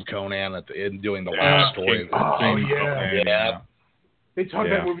an old Conan in doing the last story. Yeah. They talked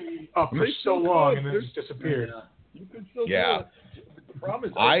that movie up for so long and then it just disappeared. You can still do it. The problem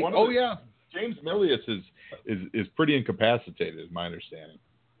is, James Milius is pretty incapacitated, is my understanding.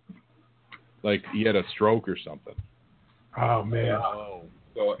 Like he had a stroke or something. Oh man.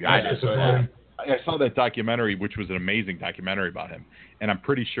 So I saw that documentary, which was an amazing documentary about him, and I'm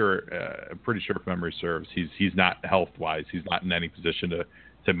pretty sure if memory serves, he's not health-wise, he's not in any position to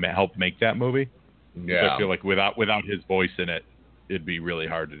help make that movie. Yeah. So I feel like without his voice in it, it'd be really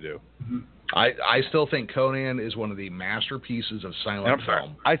hard to do. Mm-hmm. I still think Conan is one of the masterpieces of silent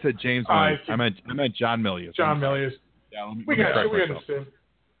film. I said James Milius. I meant John Milius. John Milius. Yeah, we understand.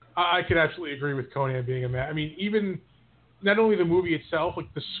 I could absolutely agree with Conan being a man. I mean, even not only the movie itself,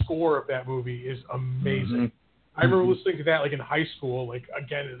 like the score of that movie is amazing. I remember listening to that like in high school, like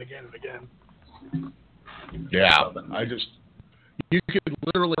again and again and again. Yeah, you could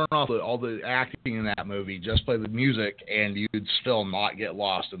literally turn off all the acting in that movie, just play the music, and you'd still not get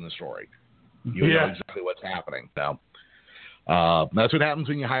lost in the story. You know exactly what's happening. So that's what happens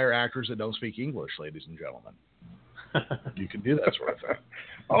when you hire actors that don't speak English, ladies and gentlemen. You can do that sort of thing.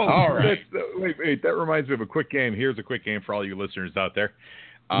 All right. Wait, that reminds me of a quick game. Here's a quick game for all you listeners out there.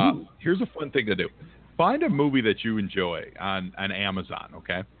 Here's a fun thing to do. Find a movie that you enjoy on Amazon,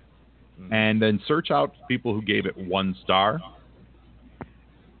 okay? And then search out people who gave it 1 star.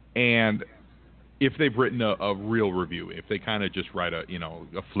 And if they've written a real review, if they kind of just write a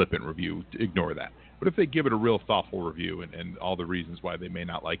flippant review, ignore that. But if they give it a real thoughtful review and all the reasons why they may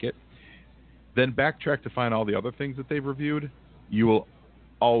not like it, then backtrack to find all the other things that they've reviewed. You will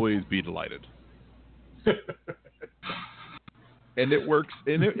always be delighted. And it works,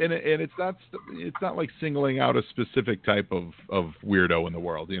 and it's not like singling out a specific type of weirdo in the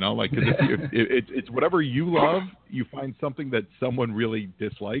world, Like if it's whatever you love, you find something that someone really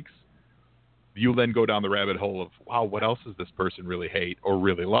dislikes, you'll then go down the rabbit hole of, wow, what else does this person really hate or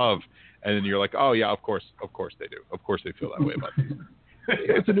really love? And then you're like, oh yeah, of course they do. Of course they feel that way about this.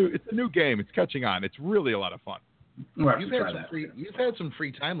 It's a new game. It's catching on. It's really a lot of fun. You've had some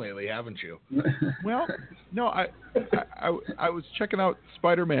free time lately, haven't you? Well, no, I was checking out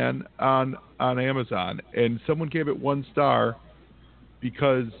Spider-Man on Amazon, and someone gave it 1 star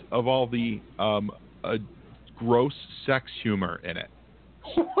because of all the gross sex humor in it.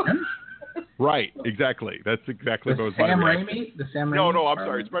 Right, exactly. That's exactly what was my reaction. Raimi? The Sam Raimi? No, I'm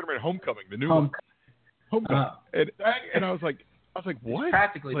sorry. Spider-Man Homecoming, the new one. Homecoming. And I was like, what? It's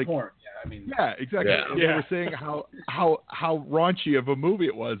practically like, porn. Yeah, I mean. Yeah, exactly. Yeah. They were saying how raunchy of a movie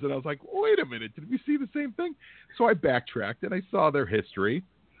it was, and I was like, wait a minute, did we see the same thing? So I backtracked and I saw their history,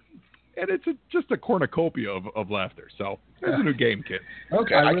 and it's just a cornucopia of laughter. So there's a new game, kid.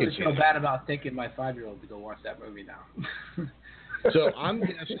 Okay, I really feel bad about taking my 5-year-old to go watch that movie now. So I'm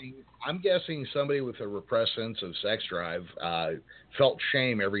guessing somebody with a repressed sense of sex drive felt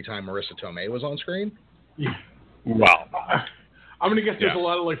shame every time Marissa Tomei was on screen. Yeah. Wow. I'm gonna guess there's a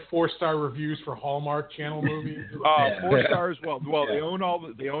lot of like 4-star reviews for Hallmark Channel movies. 4 stars. Well, they owned all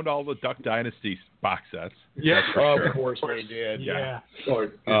the Duck Dynasty box sets. Yeah, of course they did. Yeah.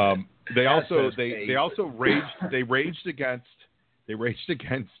 They also raged against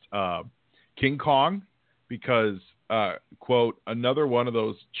King Kong because quote, another one of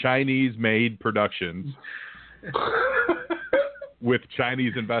those Chinese-made productions with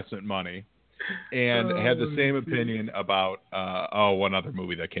Chinese investment money. And had the same opinion about one other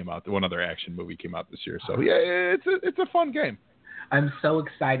movie that came out, one other action movie came out this year. So yeah, it's a fun game. I'm so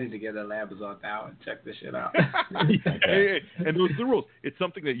excited to get on Amazon now and check this shit out. Hey, and those are the rules. It's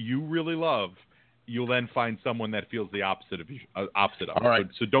something that you really love. You'll then find someone that feels the opposite of All right.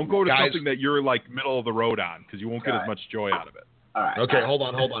 So don't go to something that you're like middle of the road on because you won't get as much joy out of it. All right. Okay, hold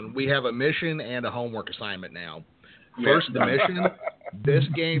on. We have a mission and a homework assignment now. First, the mission. This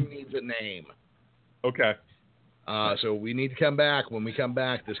game needs a name. Okay. So we need to come back. When we come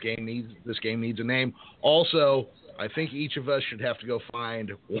back, this game needs a name. Also, I think each of us should have to go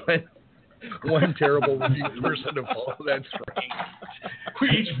find one terrible review person to follow that string. We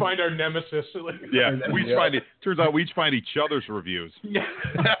each find our nemesis. Yeah, we each find it. Turns out we each find each other's reviews. Yeah.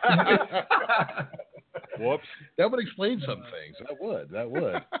 Whoops. That would explain some things. That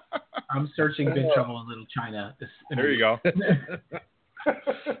would. I'm searching Big Trouble in Little China. There you go.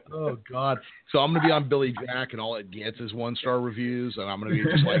 Oh God! So I'm gonna be on Billy Jack, and all it gets is 1-star reviews, and I'm gonna be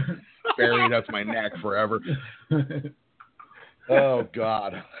just like buried up to my neck forever. Oh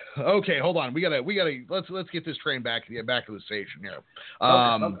God! Okay, hold on. We gotta. Let's get this train back to the station here.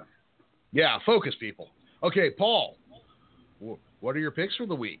 Focus. Yeah, focus, people. Okay, Paul. What are your picks for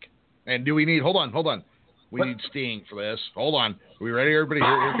the week? And do we need? Hold on. We need Sting for this. Hold on. Are we ready, everybody?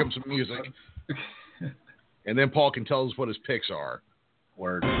 Here comes some music. And then Paul can tell us what his picks are.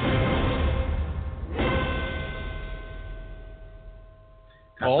 Word.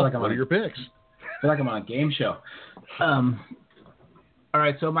 Paul, what are your picks? I feel like I'm on a game show. All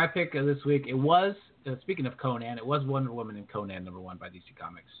right, so my pick this week, it was, speaking of Conan, it was Wonder Woman and Conan #1 by DC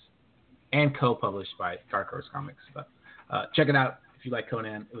Comics and co-published by Dark Horse Comics. But check it out if you like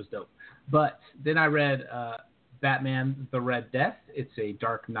Conan. It was dope. But then I read Batman: The Red Death. It's a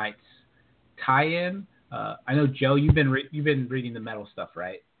Dark Knights tie-in. I know, Joe, you've been reading the metal stuff,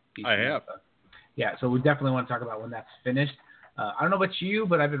 right? I have. Yeah, so we definitely want to talk about when that's finished. I don't know about you,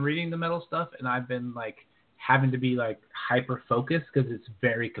 but I've been reading the metal stuff, and I've been like having to be like hyper focused because it's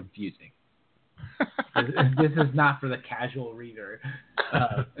very confusing. This is not for the casual reader.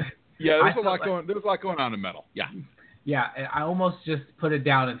 There's a lot going on in Metal. Yeah. Yeah, I almost just put it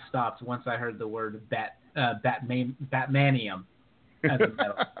down and stopped once I heard the word Batmanium as a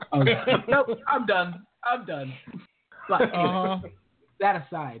Metal. I was like, nope, I'm done. But that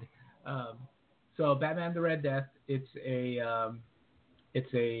aside, so Batman: The Red Death, it's a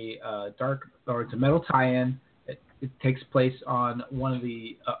Metal tie-in. It takes place on one of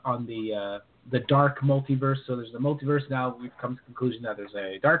the dark multiverse. So there's the multiverse now. We've come to the conclusion that there's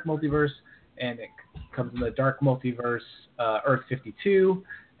a dark multiverse, and it comes in the dark multiverse, Earth 52,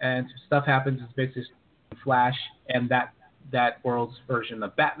 and some stuff happens. It's basically Flash and that world's version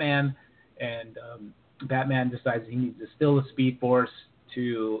of Batman, and Batman decides he needs to still the Speed Force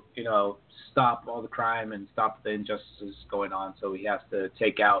to, stop all the crime and stop the injustices going on. So he has to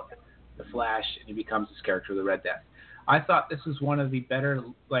take out the Flash, and he becomes this character, the Red Death. I thought this was one of the better,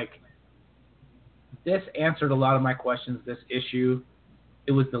 this answered a lot of my questions, this issue.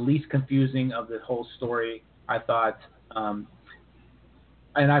 It was the least confusing of the whole story, I thought.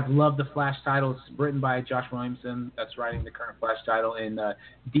 And I've loved the Flash title. It's written by Josh Williamson, that's writing the current Flash title, and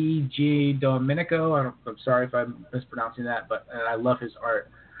D.G. Domenico. I'm sorry if I'm mispronouncing that, but I love his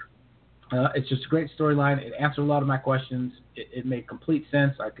art. It's just a great storyline. It answered a lot of my questions. It made complete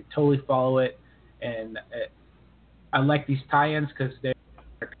sense. I could totally follow it. And I like these tie-ins because they're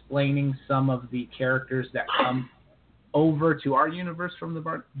explaining some of the characters that come over to our universe from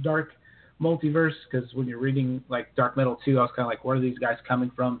the dark multiverse, because when you're reading like Dark Metal 2, I was kind of like, where are these guys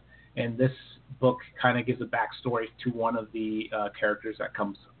coming from? And this book kind of gives a backstory to one of the characters that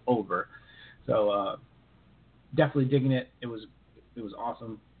comes over. So definitely digging it. It was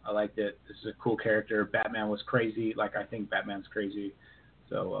awesome. I liked it. This is a cool character. Batman was crazy. Like, I think Batman's crazy.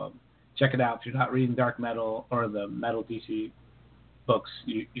 So check it out. If you're not reading Dark Metal or the Metal DC books,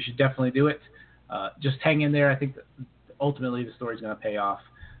 you should definitely do it. Just hang in there. I think that ultimately the story's going to pay off.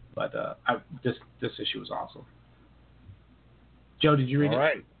 But this issue was awesome. Joe, did you read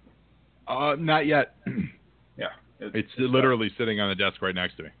it? All right. Not yet. Yeah. It's literally sitting on the desk right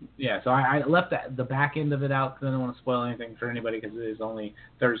next to me. Yeah, so I left the back end of it out because I don't want to spoil anything for anybody because it is only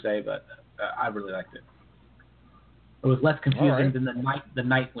Thursday, but I really liked it. It was less confusing than the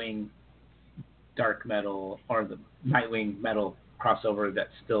Nightwing Dark Metal or the Nightwing Metal crossover that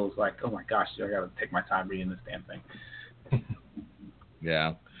still is like, oh my gosh, I got to take my time reading this damn thing.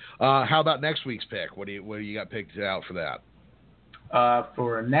 Yeah. How about next week's pick? What do you got picked out for that?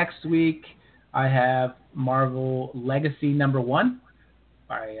 For next week, I have Marvel Legacy #1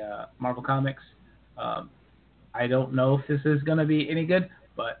 by Marvel Comics. I don't know if this is going to be any good,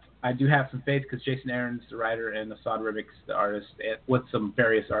 but I do have some faith because Jason Aaron's the writer and Assad Ribic's the artist, with some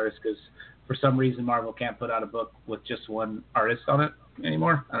various artists, because for some reason Marvel can't put out a book with just one artist on it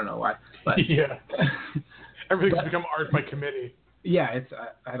anymore. I don't know why. But yeah. Everything's become art by committee. Yeah,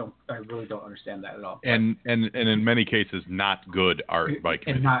 I really don't understand that at all. And in many cases, not good art by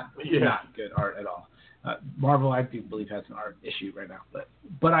committee. And not good art at all. Marvel, I do believe, has an art issue right now.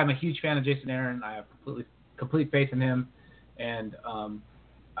 But I'm a huge fan of Jason Aaron. I have complete faith in him, and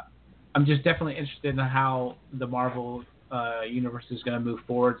I'm just definitely interested in how the Marvel universe is going to move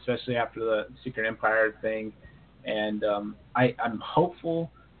forward, especially after the Secret Empire thing. And I'm hopeful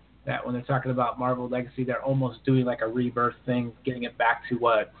that when they're talking about Marvel Legacy, they're almost doing like a rebirth thing, getting it back to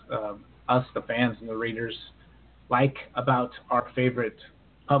what us, the fans and the readers, like about our favorite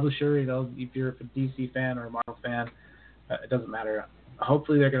publisher. If you're a DC fan or a Marvel fan, it doesn't matter.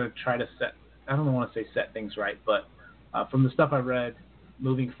 Hopefully they're going to try to I don't want to say set things right, but from the stuff I've read,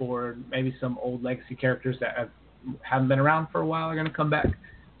 moving forward, maybe some old legacy characters that haven't been around for a while are going to come back.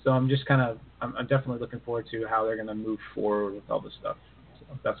 So I'm definitely looking forward to how they're going to move forward with all this stuff.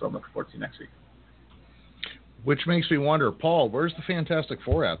 That's what I'm looking forward to next week. Which makes me wonder, Paul, where's the Fantastic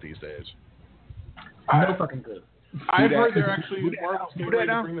Four at these days? No fucking clue. I've heard they're actually Marvel's getting ready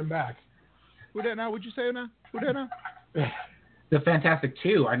to bring them back. Who that now? What'd you say now? Who that now? The Fantastic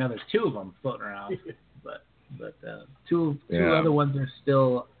 2. I know there's 2 of them floating around, but two other ones are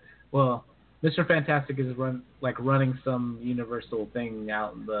still. Well, Mr. Fantastic is running some universal thing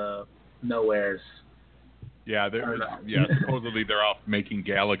out in the nowheres. Yeah, supposedly they're off making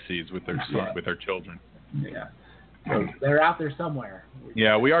galaxies with their with their children. Yeah, so they're out there somewhere.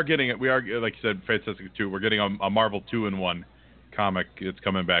 Yeah, we are getting it. We are, like you said, Fantastic 2. We're getting a Marvel 2-in-1 comic. It's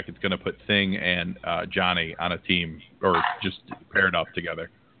coming back. It's going to put Thing and Johnny on a team, or just paired up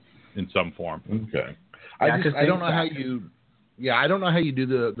together in some form. Okay. I don't know how you. Yeah, I don't know how you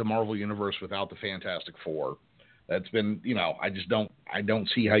do the Marvel universe without the Fantastic Four. That's been, I don't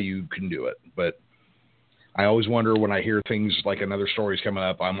see how you can do it, but. I always wonder when I hear things like another story's coming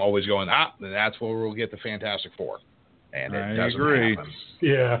up, I'm always going, then that's where we'll get the Fantastic Four. And it doesn't happen.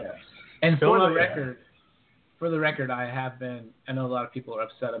 Yeah. And for the record, I know a lot of people are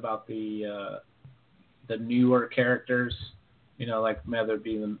upset about the newer characters, like whether it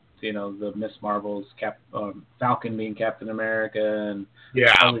be the Miss Marvel's Falcon being Captain America and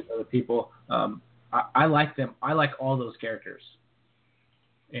all these other people. I like them. I like all those characters.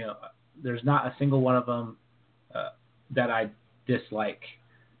 There's not a single one of them that I dislike.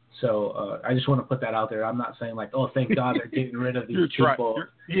 So I just want to put that out there. I'm not saying like, oh, thank God they're getting rid of these people.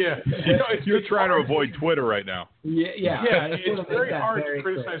 You're trying to avoid Twitter right now. Yeah. It's very hard to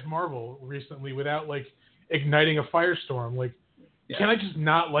criticize Marvel recently without like igniting a firestorm. Like, can I just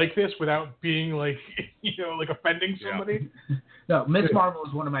not like this without being like, like offending somebody? No, Miss Marvel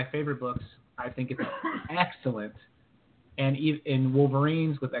is one of my favorite books. I think it's excellent. And in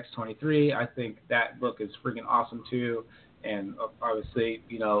Wolverines with X-23, I think that book is freaking awesome too. And obviously,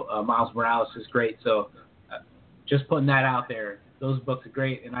 Miles Morales is great. So just putting that out there, those books are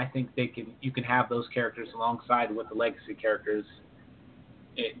great. And I think you can have those characters alongside with the legacy characters.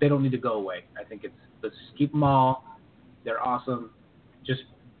 They don't need to go away. I think let's keep them all. They're awesome. Just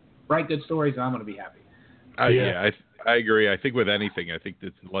write good stories and I'm going to be happy. I agree. I think with anything, I think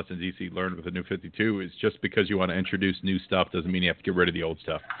that's the lesson DC learned with the New 52 is just because you want to introduce new stuff doesn't mean you have to get rid of the old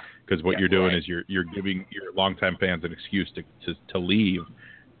stuff. Because what you're doing is you're giving your longtime fans an excuse to leave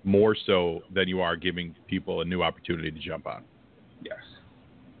more so than you are giving people a new opportunity to jump on. Yes.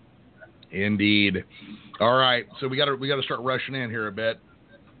 Indeed. All right. So we got to start rushing in here a bit.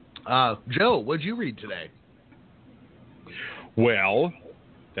 Joe, what'd you read today? Well,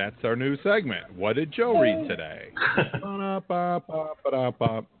 that's our new segment. What did Joe read today?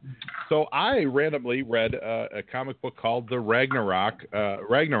 So I randomly read a comic book called The Ragnarok,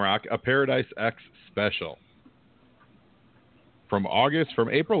 a Paradise X special from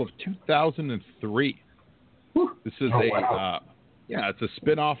April of 2003. This is it's a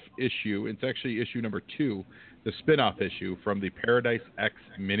spin-off issue. It's actually issue number 2, the spin-off issue from the Paradise X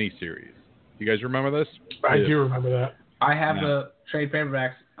miniseries. You guys remember this? I do remember that. I have the trade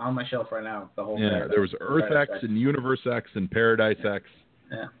paperbacks on my shelf right now. The whole there was Earth X and Universe X and Paradise X.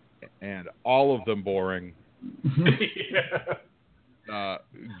 Yeah. And all of them boring. I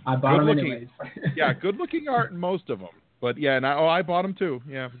bought them anyways. Good looking art in most of them. But I bought them too.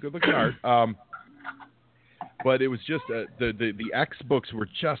 Yeah, good looking art. But it was just the X books were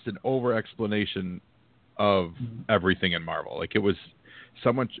just an over explanation of everything in Marvel. Like it was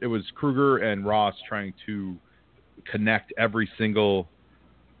Kruger and Ross trying to connect every single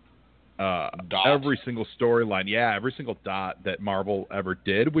storyline, every single dot that Marvel ever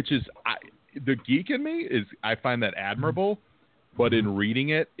did, which is the geek in me is I find that admirable, but in reading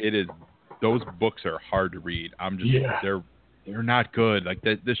it is those books are hard to read. I'm just they're not good. Like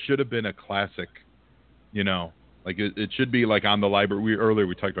this should have been a classic, like it should be like on the library. Earlier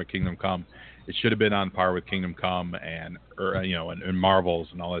we talked about Kingdom Come. It should have been on par with Kingdom Come and Marvels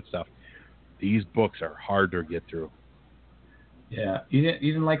and all that stuff. These books are hard to get through. Yeah, you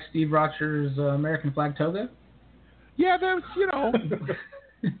didn't like Steve Rogers' American Flag Toga? Yeah, that's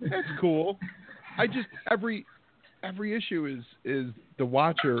that's cool. I just every issue is the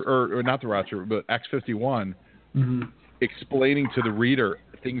Watcher or not the Watcher, but X-51 explaining to the reader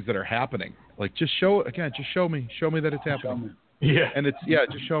things that are happening. Like just show me that it's happening. Yeah, and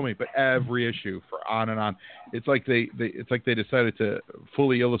just show me. But every issue for on and on, it's like they decided to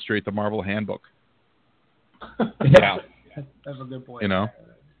fully illustrate the Marvel Handbook. Yeah, that's a good point.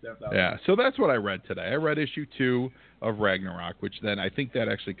 Yeah. So that's what I read today. I read issue 2 of Ragnarok, which then I think that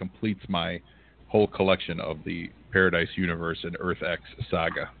actually completes my whole collection of the Paradise Universe and Earth X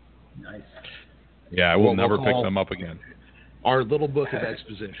saga. Nice. Yeah, I will never pick them up again. Our little book of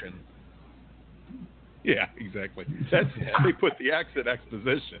exposition. Yeah, exactly. They put the X in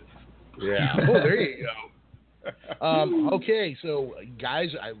exposition. Yeah. Oh, there you go. Okay, so guys,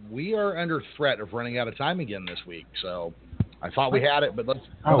 we are under threat of running out of time again this week. So I thought we had it, but let's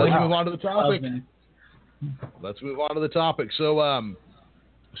move on to the topic. Let's move on to the topic. So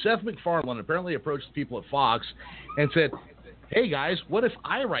Seth MacFarlane apparently approached the people at Fox and said, "Hey guys, what if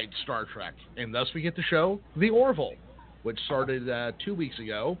I write Star Trek?" And thus we get the show The Orville, which started 2 weeks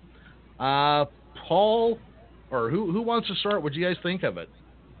ago. Paul, or who wants to start? What do you guys think of it?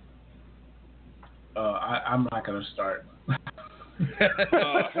 I'm not going to start.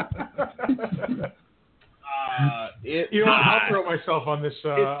 I'll throw myself on this. It's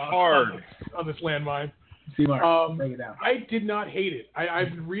hard on this landmine. Break it down. I did not hate it. I've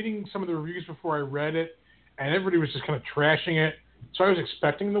been reading some of the reviews before I read it, and everybody was just kind of trashing it. So I was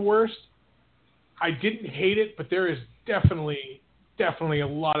expecting the worst. I didn't hate it, but there is definitely a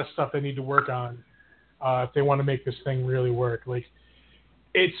lot of stuff they need to work on if they want to make this thing really work. Like,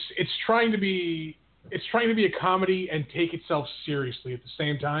 it's trying to be a comedy and take itself seriously at the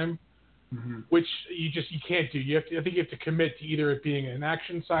same time, which you can't do. I think you have to commit to either it being an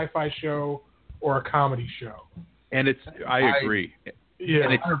action sci-fi show or a comedy show. And I agree.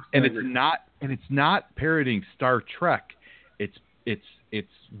 Yeah, and it's not parodying Star Trek. It's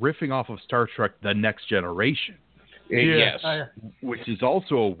riffing off of Star Trek: The Next Generation. Yes, which is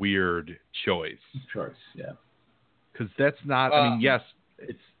also a weird choice. Yeah. Because that's not. I mean, yes,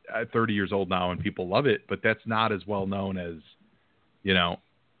 it's 30 years old now and people love it, but that's not as well known as,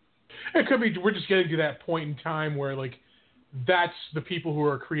 It could be we're just getting to that point in time where like that's the people who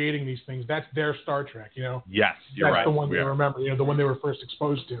are creating these things. That's their Star Trek, Yes, you're right. That's the one they remember. The one they were first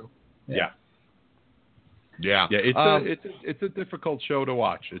exposed to. Yeah. It's a difficult show to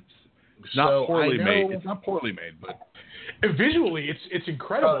watch. It's not poorly made. It's not poorly made, but visually, it's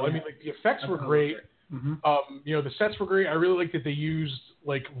incredible. I mean, like the effects were great. The sets were great. I really like that they used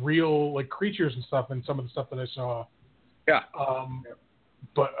like real like creatures and stuff in some of the stuff that I saw. Yeah.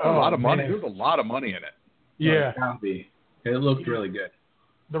 But a lot of money. There's a lot of money in it. Yeah. It looked really good.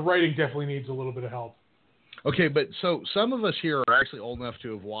 The writing definitely needs a little bit of help. Okay, but so some of us here are actually old enough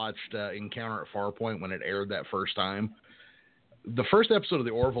to have watched Encounter at Farpoint when it aired that first time. The first episode of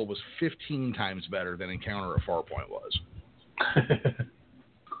the Orville was 15 times better than Encounter at Farpoint was.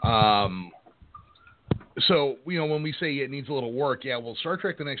 So, when we say it needs a little work, well, Star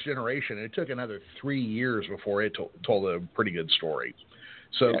Trek: The Next Generation, it took another 3 years before it told a pretty good story.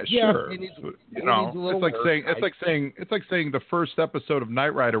 So, sure. It needs a little it's like work. saying the first episode of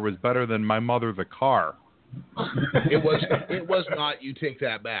Knight Rider was better than My Mother the Car. It was not. You take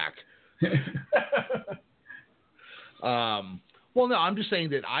that back. Well, no, I'm just saying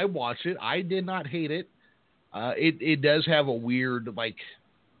that I watched it. I did not hate it. It does have a weird, like,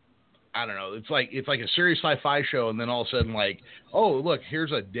 I don't know. It's like a serious sci-fi show, and then all of a sudden, like, oh, look,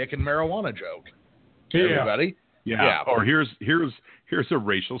 here's a dick and marijuana joke. Yeah. Everybody. Yeah. Or here's a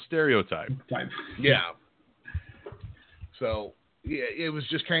racial stereotype. Yeah. So it was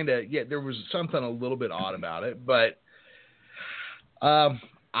just kind of there was something a little bit odd about it, but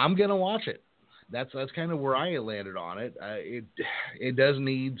I'm gonna watch it. That's kind of where I landed on it. It does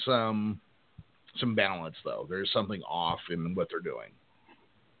need some balance though. There's something off in what they're doing.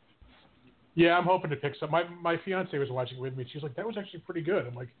 Yeah, I'm hoping to pick some. My fiance was watching it with me. She's like, "That was actually pretty good."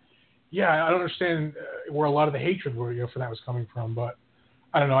 I'm like, "Yeah, I don't understand where a lot of the hatred for that was coming from, but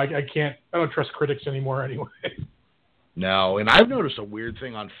I don't know. I don't trust critics anymore anyway." No, and I've noticed a weird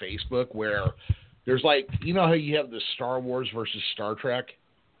thing on Facebook where there's like, how you have the Star Wars versus Star Trek.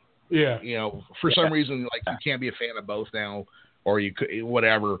 Yeah. For some reason, like you can't be a fan of both now, or you could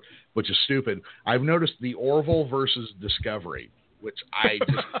whatever, which is stupid. I've noticed the Orville versus Discovery, which I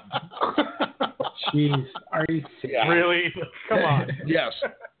just. Jeez, are you serious? Really? Come on. Yes.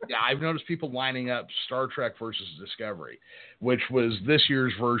 Yeah, I've noticed people lining up Star Trek versus Discovery, which was this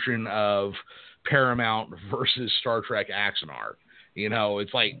year's version of Paramount versus Star Trek Axanar.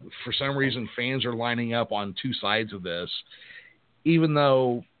 It's like for some reason fans are lining up on two sides of this, even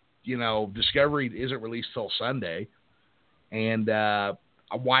though Discovery isn't released till Sunday. And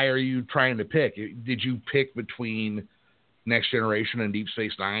why are you trying to pick? Did you pick between Next Generation and Deep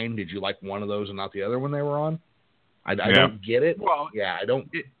Space Nine? Did you like one of those and not the other when they were on? I don't get it. Well, I don't.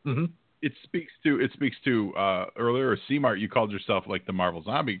 It speaks to earlier C-Mart, you called yourself like the Marvel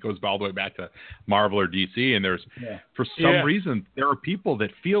zombie. It goes all the way back to Marvel or DC, and there's for some reason there are people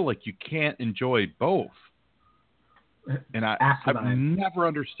that feel like you can't enjoy both, and I've never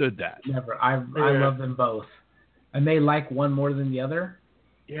understood that. Never. I love them both. I may like one more than the other.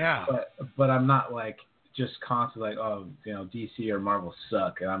 Yeah. But I'm not like just constantly like, DC or Marvel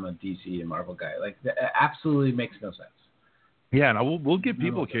suck, and I'm a DC and Marvel guy. Like that absolutely makes no sense. Yeah, and we'll get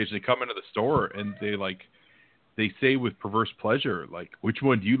people occasionally come into the store and they say with perverse pleasure, like, which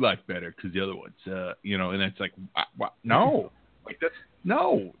one do you like better? Because the other one's, and it's like, no, like that's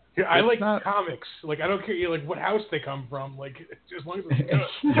no. Yeah, I like comics. Like I don't care like what house they come from. Like as long as it's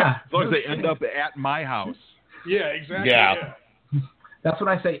good. As long as they end up at my house. Yeah, exactly. Yeah. That's what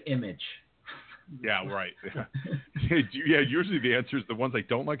I say. Image. Yeah, right. Yeah, usually the answer is the ones I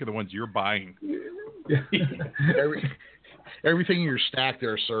don't like are the ones you're buying. Everything in your stack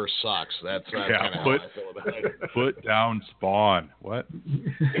there, sir, sucks. That's kind of how I feel about it. Put down Spawn. What?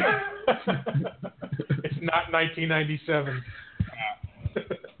 It's not 1997.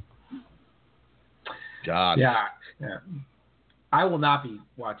 God. Yeah. I will not be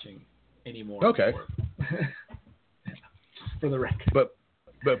watching anymore. Okay. For the record.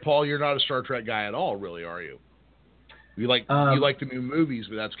 But Paul, you're not a Star Trek guy at all, really, are you? You like the new movies,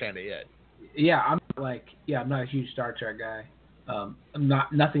 but that's kind of it. Yeah, I'm not a huge Star Trek guy. I'm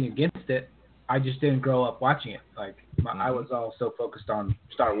nothing against it. I just didn't grow up watching it. Like I was all so focused on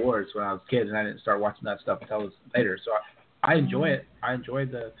Star Wars when I was a kid, and I didn't start watching that stuff until I was later. So I enjoy it. I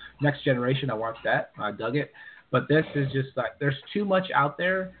enjoyed the Next Generation. I watched that. I dug it. But this is just like there's too much out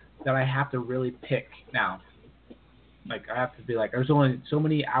there that I have to really pick now. Like I have to be like, there's only so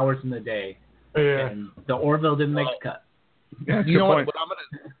many hours in the day, and the Orville didn't make the cut. Yeah, you know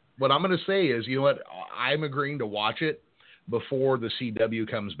what I'm gonna say is, you know what, I'm agreeing to watch it before the CW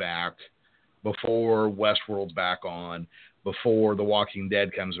comes back, before Westworld's back on, before The Walking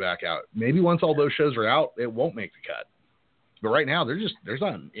Dead comes back out. Maybe once all those shows are out, it won't make the cut. But right now, there's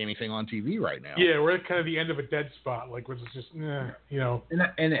not anything on TV right now. Yeah, we're at kind of the end of a dead spot, like, which is just, you know. And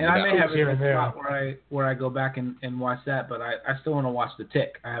I may have a spot where I go back and watch that, but I still want to watch The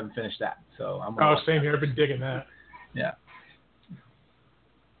Tick. I haven't finished that, so I'm. Same here. I've been digging that. Yeah.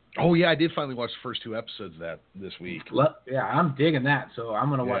 Oh yeah, I did finally watch the first 2 episodes of that this week. Well, yeah, I'm digging that, so I'm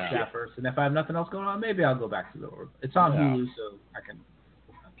gonna watch that first, and if I have nothing else going on, maybe I'll go back to the Orville. It's on Hulu, so I can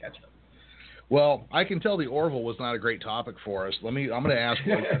catch up. Well, I can tell the Orville was not a great topic for us. I'm going to ask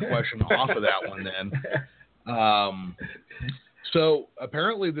a question off of that one then. So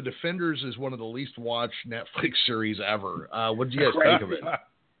apparently The Defenders is one of the least watched Netflix series ever. What did you guys think of it?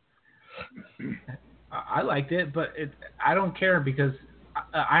 I liked it, but I don't care because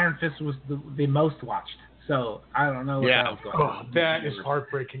Iron Fist was the most watched. So I don't know what that was going on. That is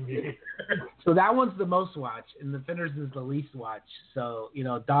heartbreaking. So that one's the most watched, and The Defenders is the least watched. So,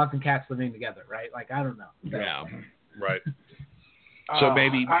 dogs and cats living together, right? Like, I don't know. Yeah, right. So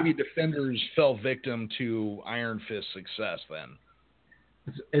maybe Defenders fell victim to Iron Fist's success then.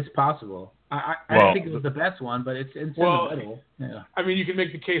 It's possible. I think it was the best one, but it's in the middle. Yeah. I mean, you can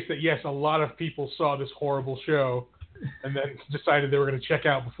make the case that, yes, a lot of people saw this horrible show and then decided they were going to check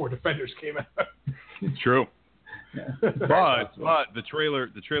out before Defenders came out. True. Yeah. But the trailer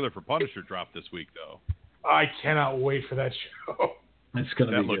for Punisher dropped this week, though. I cannot wait for that show. It's going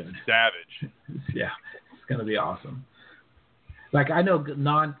to be good. That looks savage. Yeah, it's going to be awesome. Like, I know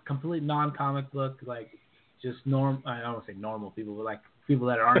complete non-comic book, like, just I don't want to say normal people, but, like, people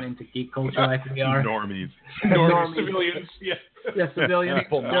that aren't into geek culture like we are. Normies. Civilians, yeah. Yeah, civilians.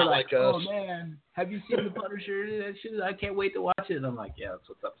 People They're like us. Oh, man, have you seen the Punisher? That shit, I can't wait to watch it. And I'm like, yeah, that's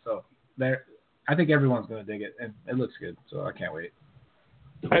what's up. So, I think everyone's going to dig it, and it looks good, so I can't wait.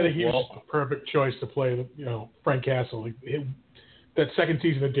 I think he was the perfect choice to play, Frank Castle. Like, that second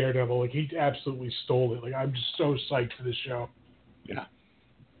season of Daredevil, like, he absolutely stole it. Like, I'm just so psyched for this show. Yeah.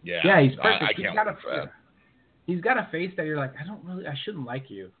 Yeah, he's perfect. I can't wait for that. He's got a face that you're like, I shouldn't like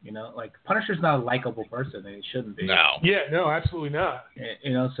you. Like, Punisher's not a likable person, and he shouldn't be. No. Yeah, no, absolutely not.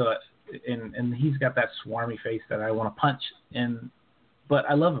 So, and he's got that swarmy face that I want to punch, but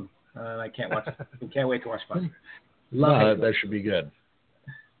I love him. I can't wait to watch Punisher. That should be good.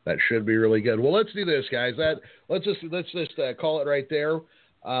 That should be really good. Well, let's do this, guys. Let's just call it right there.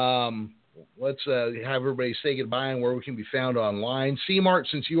 Let's have everybody say goodbye and where we can be found online. C-Mart,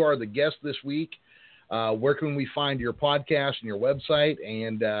 since you are the guest this week, where can we find your podcast and your website,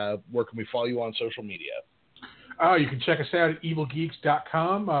 and where can we follow you on social media? You can check us out at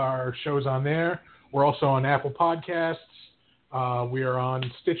evilgeeks.com. Our show's on there. We're also on Apple Podcasts. We are on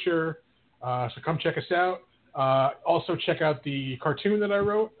Stitcher. So come check us out. Also check out the cartoon that I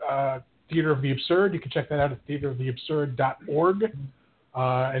wrote, Theater of the Absurd. You can check that out at theateroftheabsurd.org.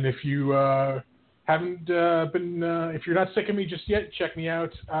 And if you if you're not sick of me just yet, check me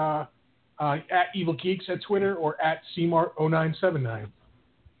out at Evil Geeks at Twitter or at CMart0979.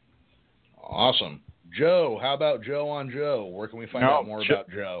 Awesome. Joe, how about Joe on Joe? Where can we find out more about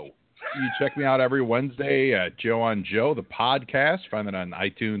Joe? You check me out every Wednesday at Joe on Joe, the podcast. Find that on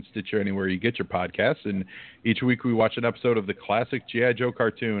iTunes, Stitcher, anywhere you get your podcasts. And each week we watch an episode of the classic G.I. Joe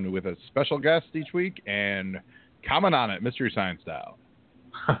cartoon with a special guest each week and comment on it, Mystery Science style.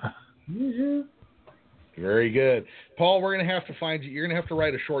 Very good. Paul, we're going to have to find you. You're going to have to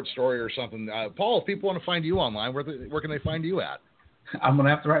write a short story or something. Paul, if people want to find you online, where can they find you at? I'm going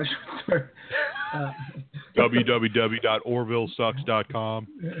to have to write a short story. www.orvillesucks.com.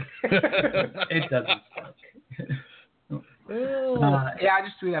 It doesn't suck. I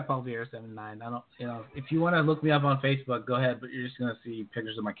just tweet at Paul Vieira79. I don't, if you want to look me up on Facebook, go ahead, but you're just going to see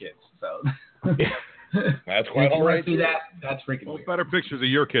pictures of my kids. So that's quite all right. See that's freaking weird. Better pictures of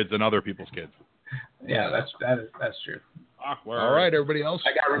your kids than other people's kids. Yeah, that's true. Awkward. All right, everybody else.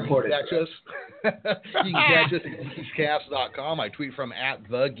 I got reported. You can catch us at geekishcast.com. I tweet from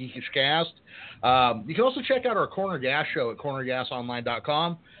 @thegeekishcast. You can also check out our Corner Gas show at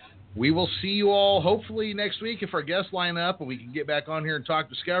cornergasonline.com. We will see you all hopefully next week if our guests line up and we can get back on here and talk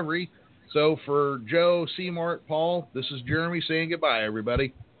Discovery. So for Joe, Seymour, Paul, this is Jeremy saying goodbye,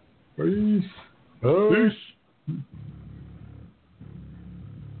 everybody. Peace. Peace.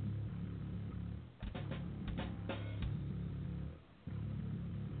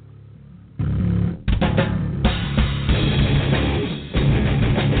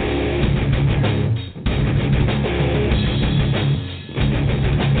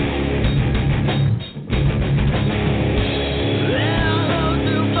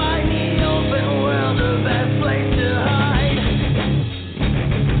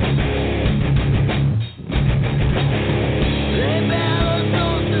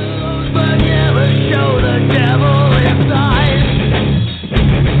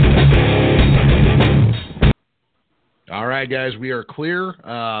 All right, guys, we are clear.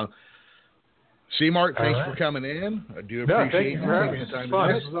 C-Mart, thanks for coming in. I do appreciate thank you for having me. taking the time This to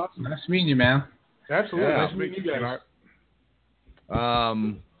was do this. awesome. Nice meeting you, man. Absolutely. Yeah. Nice meeting you guys.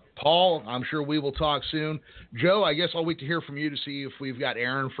 Paul, I'm sure we will talk soon. Joe, I guess I'll wait to hear from you to see if we've got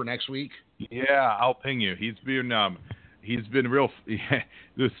Aaron for next week. Yeah, I'll ping you. He's been real.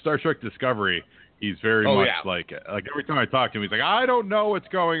 The Star Trek Discovery. He's very much like every time I talk to him, he's like, I don't know what's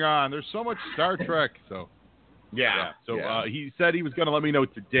going on. There's so much Star Trek. So he said he was going to let me know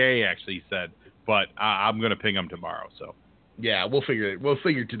today. Actually, he said, but I'm going to ping him tomorrow. So. Yeah, we'll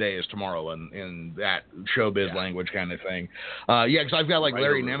figure today is tomorrow in that showbiz language kind of thing. Because I've got like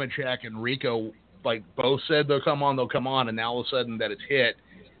Larry Nemechek and Rico both said they'll come on, and now all of a sudden that it's hit,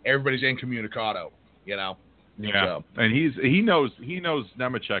 everybody's incommunicado, Yeah, so. And he knows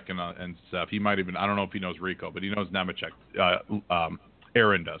Nemechek and stuff. He might even, I don't know if he knows Rico, but he knows Nemechek.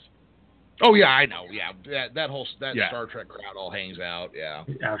 Aaron does. Oh yeah, I know. Yeah, that Star Trek crowd all hangs out. Yeah,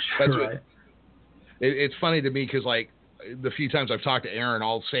 Yeah, that's sure. Right. It's funny to me because the few times I've talked to Aaron,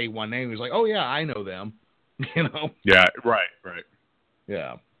 I'll say one name. He's like, "Oh yeah, I know them." Yeah. Right.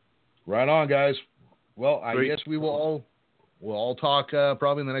 Yeah. Right on, guys. Well, I guess we'll all talk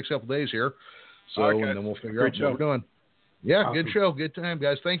probably in the next couple of days here. So and then we'll figure out what we're doing. Yeah, awesome. Good show, good time,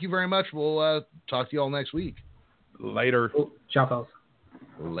 guys. Thank you very much. We'll talk to you all next week. Later. Cool. Ciao, fellas.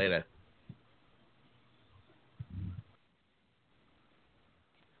 Later.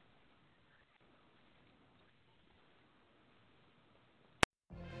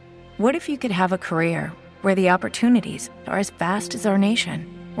 What if you could have a career where the opportunities are as vast as our nation,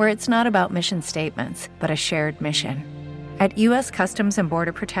 where it's not about mission statements, but a shared mission? At U.S. Customs and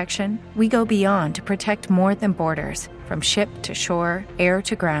Border Protection, we go beyond to protect more than borders. From ship to shore, air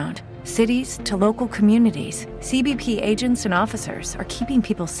to ground, cities to local communities, CBP agents and officers are keeping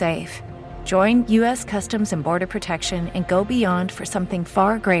people safe. Join U.S. Customs and Border Protection and go beyond for something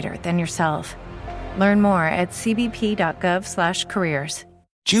far greater than yourself. Learn more at cbp.gov/careers.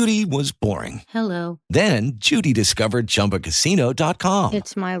 Judy was boring. Hello. Then Judy discovered ChumbaCasino.com.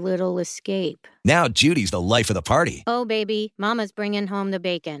 It's my little escape. Now Judy's the life of the party. Oh, baby, mama's bringing home the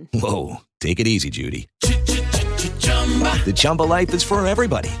bacon. Whoa, take it easy, Judy. The Chumba life is for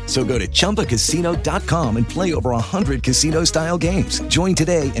everybody. So go to ChumbaCasino.com and play over 100 casino-style games. Join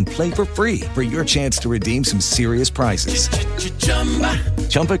today and play for free for your chance to redeem some serious prizes.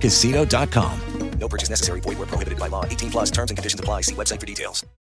 ChumbaCasino.com. No purchase necessary. Void where prohibited by law. 18+ terms and conditions apply. See website for details.